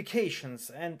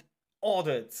certifications, and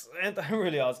audits. And I'm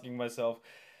really asking myself,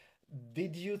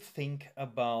 did you think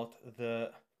about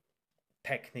the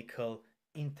technical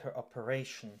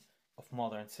interoperation of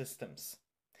modern systems?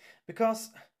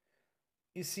 Because,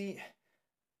 you see,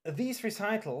 these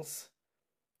recitals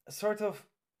sort of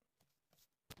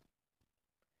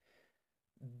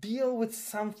deal with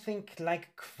something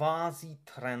like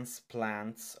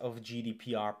quasi-transplants of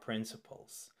GDPR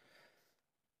principles.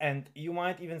 And you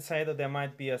might even say that there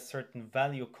might be a certain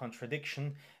value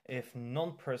contradiction if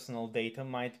non-personal data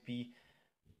might be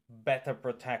better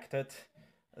protected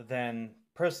than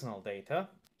personal data.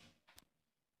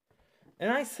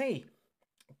 And I say,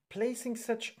 placing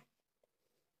such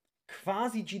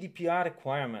quasi-GDPR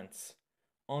requirements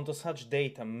onto such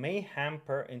data may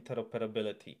hamper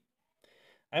interoperability.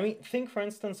 I mean, think for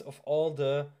instance of all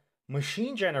the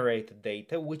machine-generated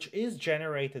data which is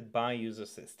generated by user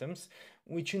systems,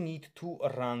 which you need to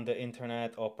run the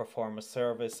internet or perform a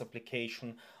service,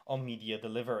 application, or media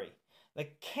delivery.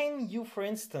 Like, can you, for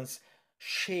instance,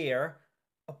 share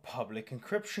a public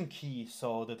encryption key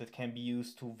so that it can be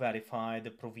used to verify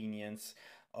the provenience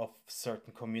of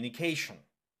certain communication?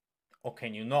 Or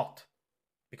can you not?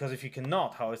 Because if you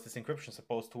cannot, how is this encryption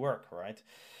supposed to work, right?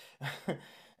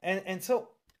 and so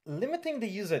limiting the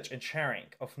usage and sharing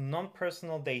of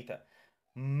non-personal data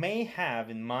may have,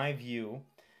 in my view,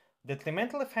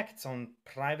 detrimental effects on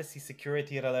privacy,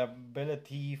 security,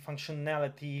 reliability,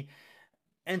 functionality,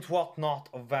 and whatnot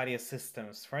of various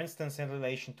systems. For instance, in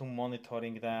relation to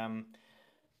monitoring them.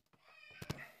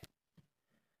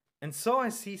 And so I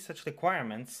see such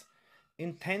requirements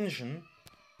in tension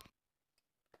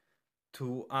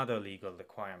to other legal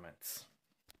requirements.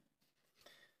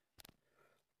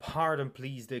 Pardon,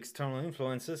 please, the external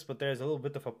influences, but there's a little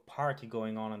bit of a party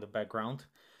going on in the background.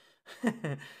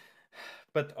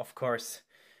 But of course,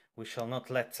 we shall not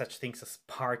let such things as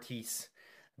parties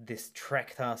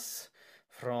distract us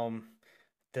from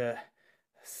the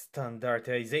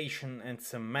standardization and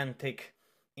semantic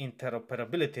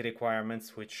interoperability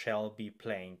requirements, which shall be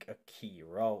playing a key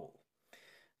role,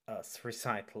 as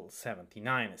recital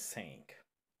 79 is saying.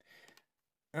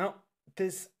 Now,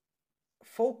 this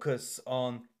focus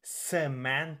on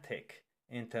semantic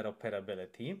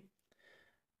interoperability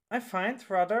I find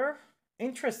rather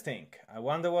interesting. I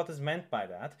wonder what is meant by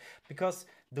that, because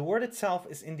the word itself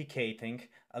is indicating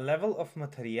a level of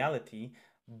materiality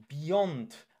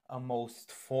beyond a most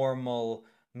formal,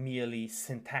 merely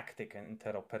syntactic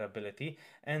interoperability.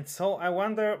 And so I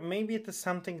wonder, maybe it is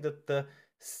something that the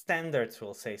standards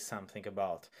will say something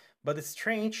about. But it's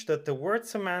strange that the word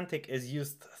semantic is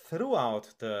used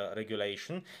throughout the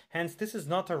regulation, hence this is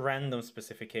not a random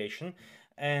specification,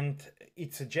 and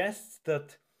it suggests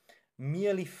that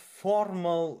merely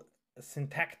formal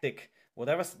syntactic,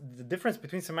 whatever the difference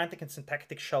between semantic and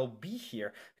syntactic shall be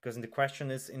here, because the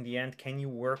question is, in the end, can you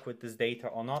work with this data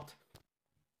or not?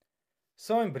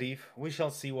 So in brief, we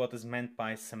shall see what is meant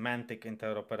by semantic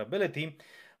interoperability,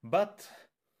 but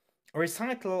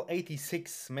recital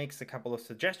 86 makes a couple of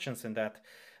suggestions in that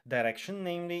direction,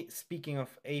 namely speaking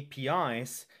of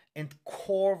APIs and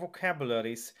core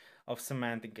vocabularies of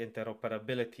semantic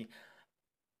interoperability.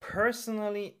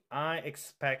 Personally, I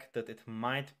expect that it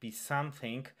might be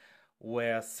something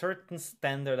where certain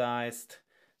standardized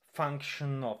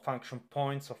function or function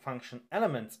points or function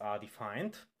elements are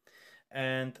defined,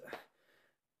 and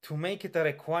to make it a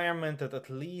requirement that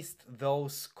at least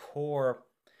those core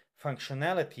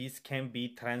functionalities can be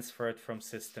transferred from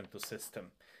system to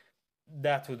system.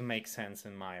 That would make sense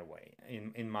in my way,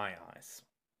 in my eyes.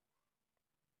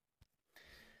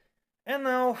 And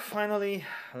now, finally,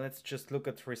 let's just look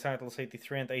at recitals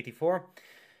 83 and 84.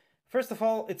 First of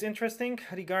all, it's interesting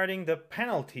regarding the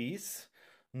penalties.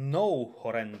 No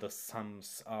horrendous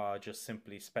sums are just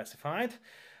simply specified,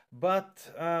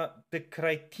 but the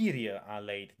criteria are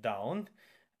laid down,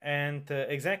 and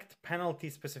exact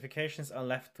penalty specifications are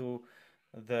left to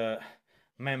the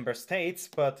member states,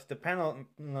 but the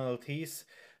penalties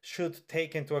should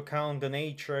take into account the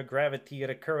nature, gravity,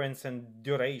 recurrence, and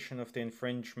duration of the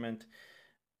infringement,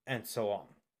 and so on.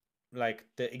 Like,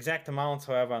 the exact amounts,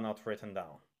 however, are not written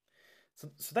down.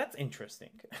 So that's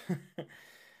interesting.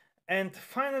 And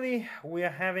finally, we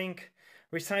are having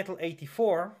recital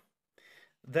 84.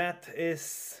 That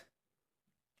is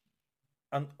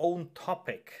an own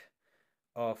topic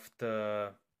of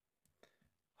the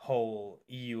whole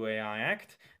EU AI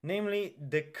Act, namely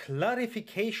the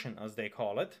clarification, as they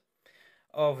call it,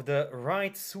 of the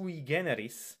right sui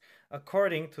generis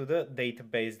according to the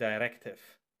database directive.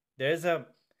 There is a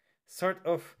sort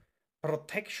of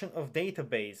protection of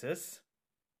databases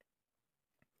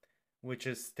which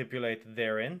is stipulated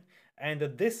therein, and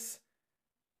that this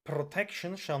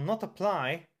protection shall not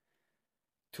apply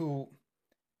to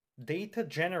data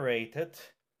generated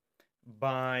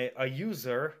by a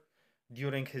user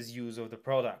during his use of the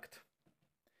product.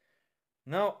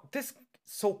 Now, this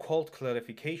so-called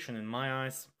clarification, in my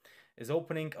eyes, is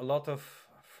opening a lot of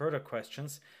further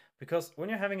questions, because when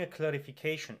you're having a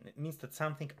clarification, it means that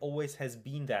something always has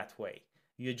been that way.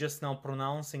 You're just now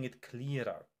pronouncing it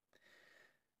clearer.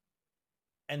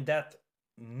 And that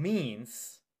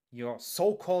means your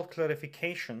so-called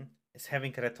clarification is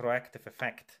having a retroactive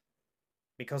effect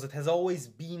because it has always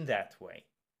been that way.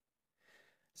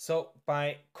 So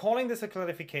by calling this a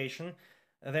clarification,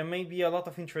 there may be a lot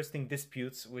of interesting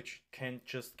disputes which can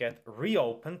just get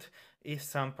reopened if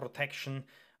some protection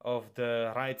of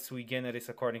the rights sui generis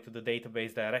according to the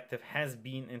database directive has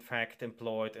been in fact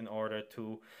employed in order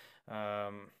to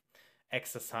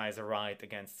exercise a right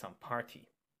against some party.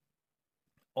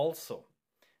 Also,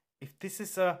 if this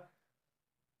is a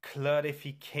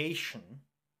clarification,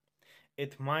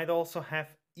 it might also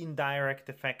have indirect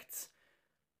effects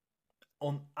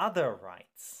on other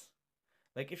rights.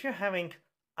 Like if you're having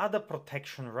other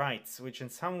protection rights, which in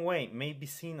some way may be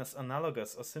seen as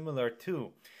analogous or similar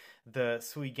to the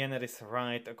sui generis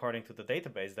right according to the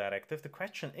database directive, the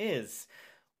question is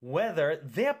whether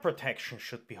their protection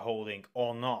should be holding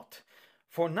or not.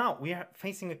 For now, we are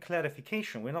facing a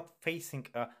clarification. We're not facing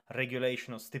a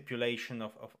regulation or stipulation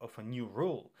of a new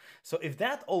rule. So if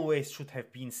that always should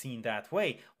have been seen that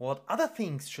way, what other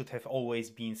things should have always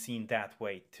been seen that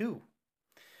way too?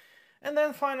 And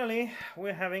then finally,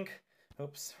 we're having,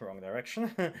 oops, wrong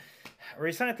direction,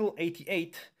 recital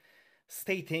 88,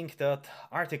 stating that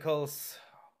Articles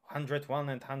 101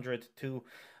 and 102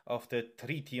 of the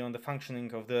Treaty on the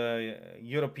Functioning of the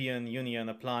European Union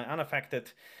apply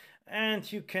unaffected,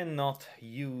 and you cannot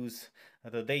use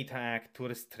the Data Act to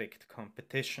restrict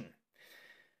competition.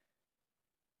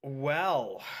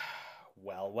 Well,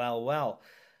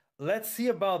 let's see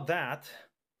about that,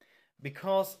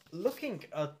 because looking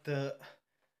at the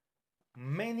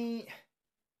many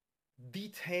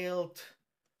detailed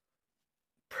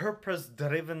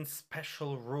purpose-driven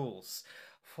special rules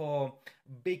for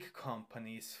big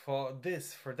companies, for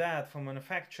this, for that, for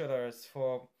manufacturers,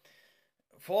 for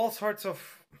all sorts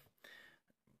of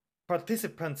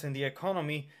participants in the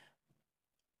economy,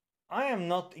 I am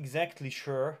not exactly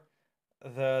sure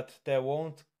that there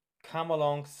won't come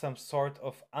along some sort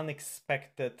of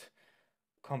unexpected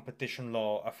competition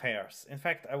law affairs. In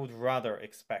fact, I would rather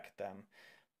expect them,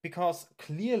 because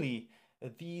clearly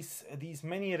these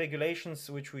many regulations,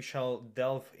 which we shall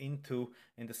delve into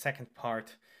in the second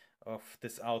part of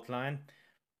this outline,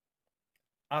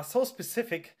 are so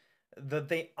specific that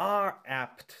they are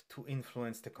apt to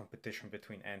influence the competition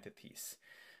between entities.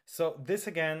 So this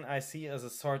again I see as a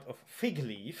sort of fig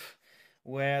leaf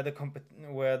where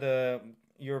the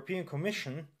European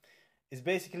Commission is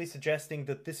basically suggesting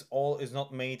that this all is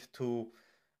not made to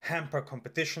hamper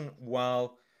competition,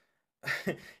 while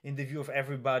in the view of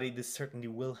everybody, this certainly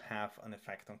will have an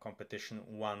effect on competition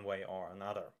one way or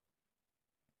another.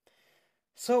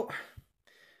 So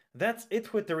that's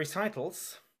it with the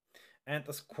recitals, and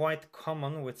as quite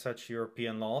common with such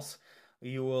European laws,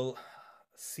 you will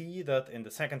see that in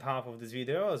the second half of this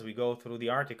video, as we go through the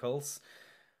articles,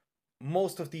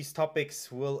 most of these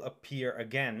topics will appear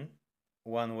again,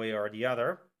 one way or the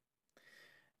other.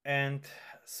 And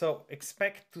so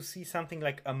expect to see something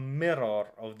like a mirror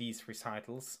of these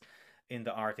recitals in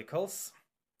the articles,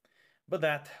 but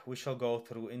that we shall go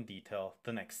through in detail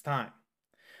the next time.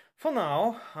 For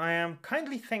now, I am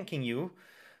kindly thanking you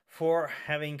for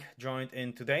having joined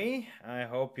in today. I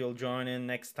hope you'll join in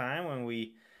next time when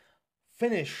we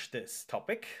finish this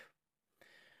topic.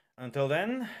 Until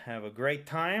then, have a great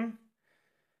time.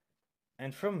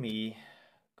 And from me,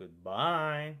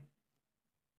 goodbye.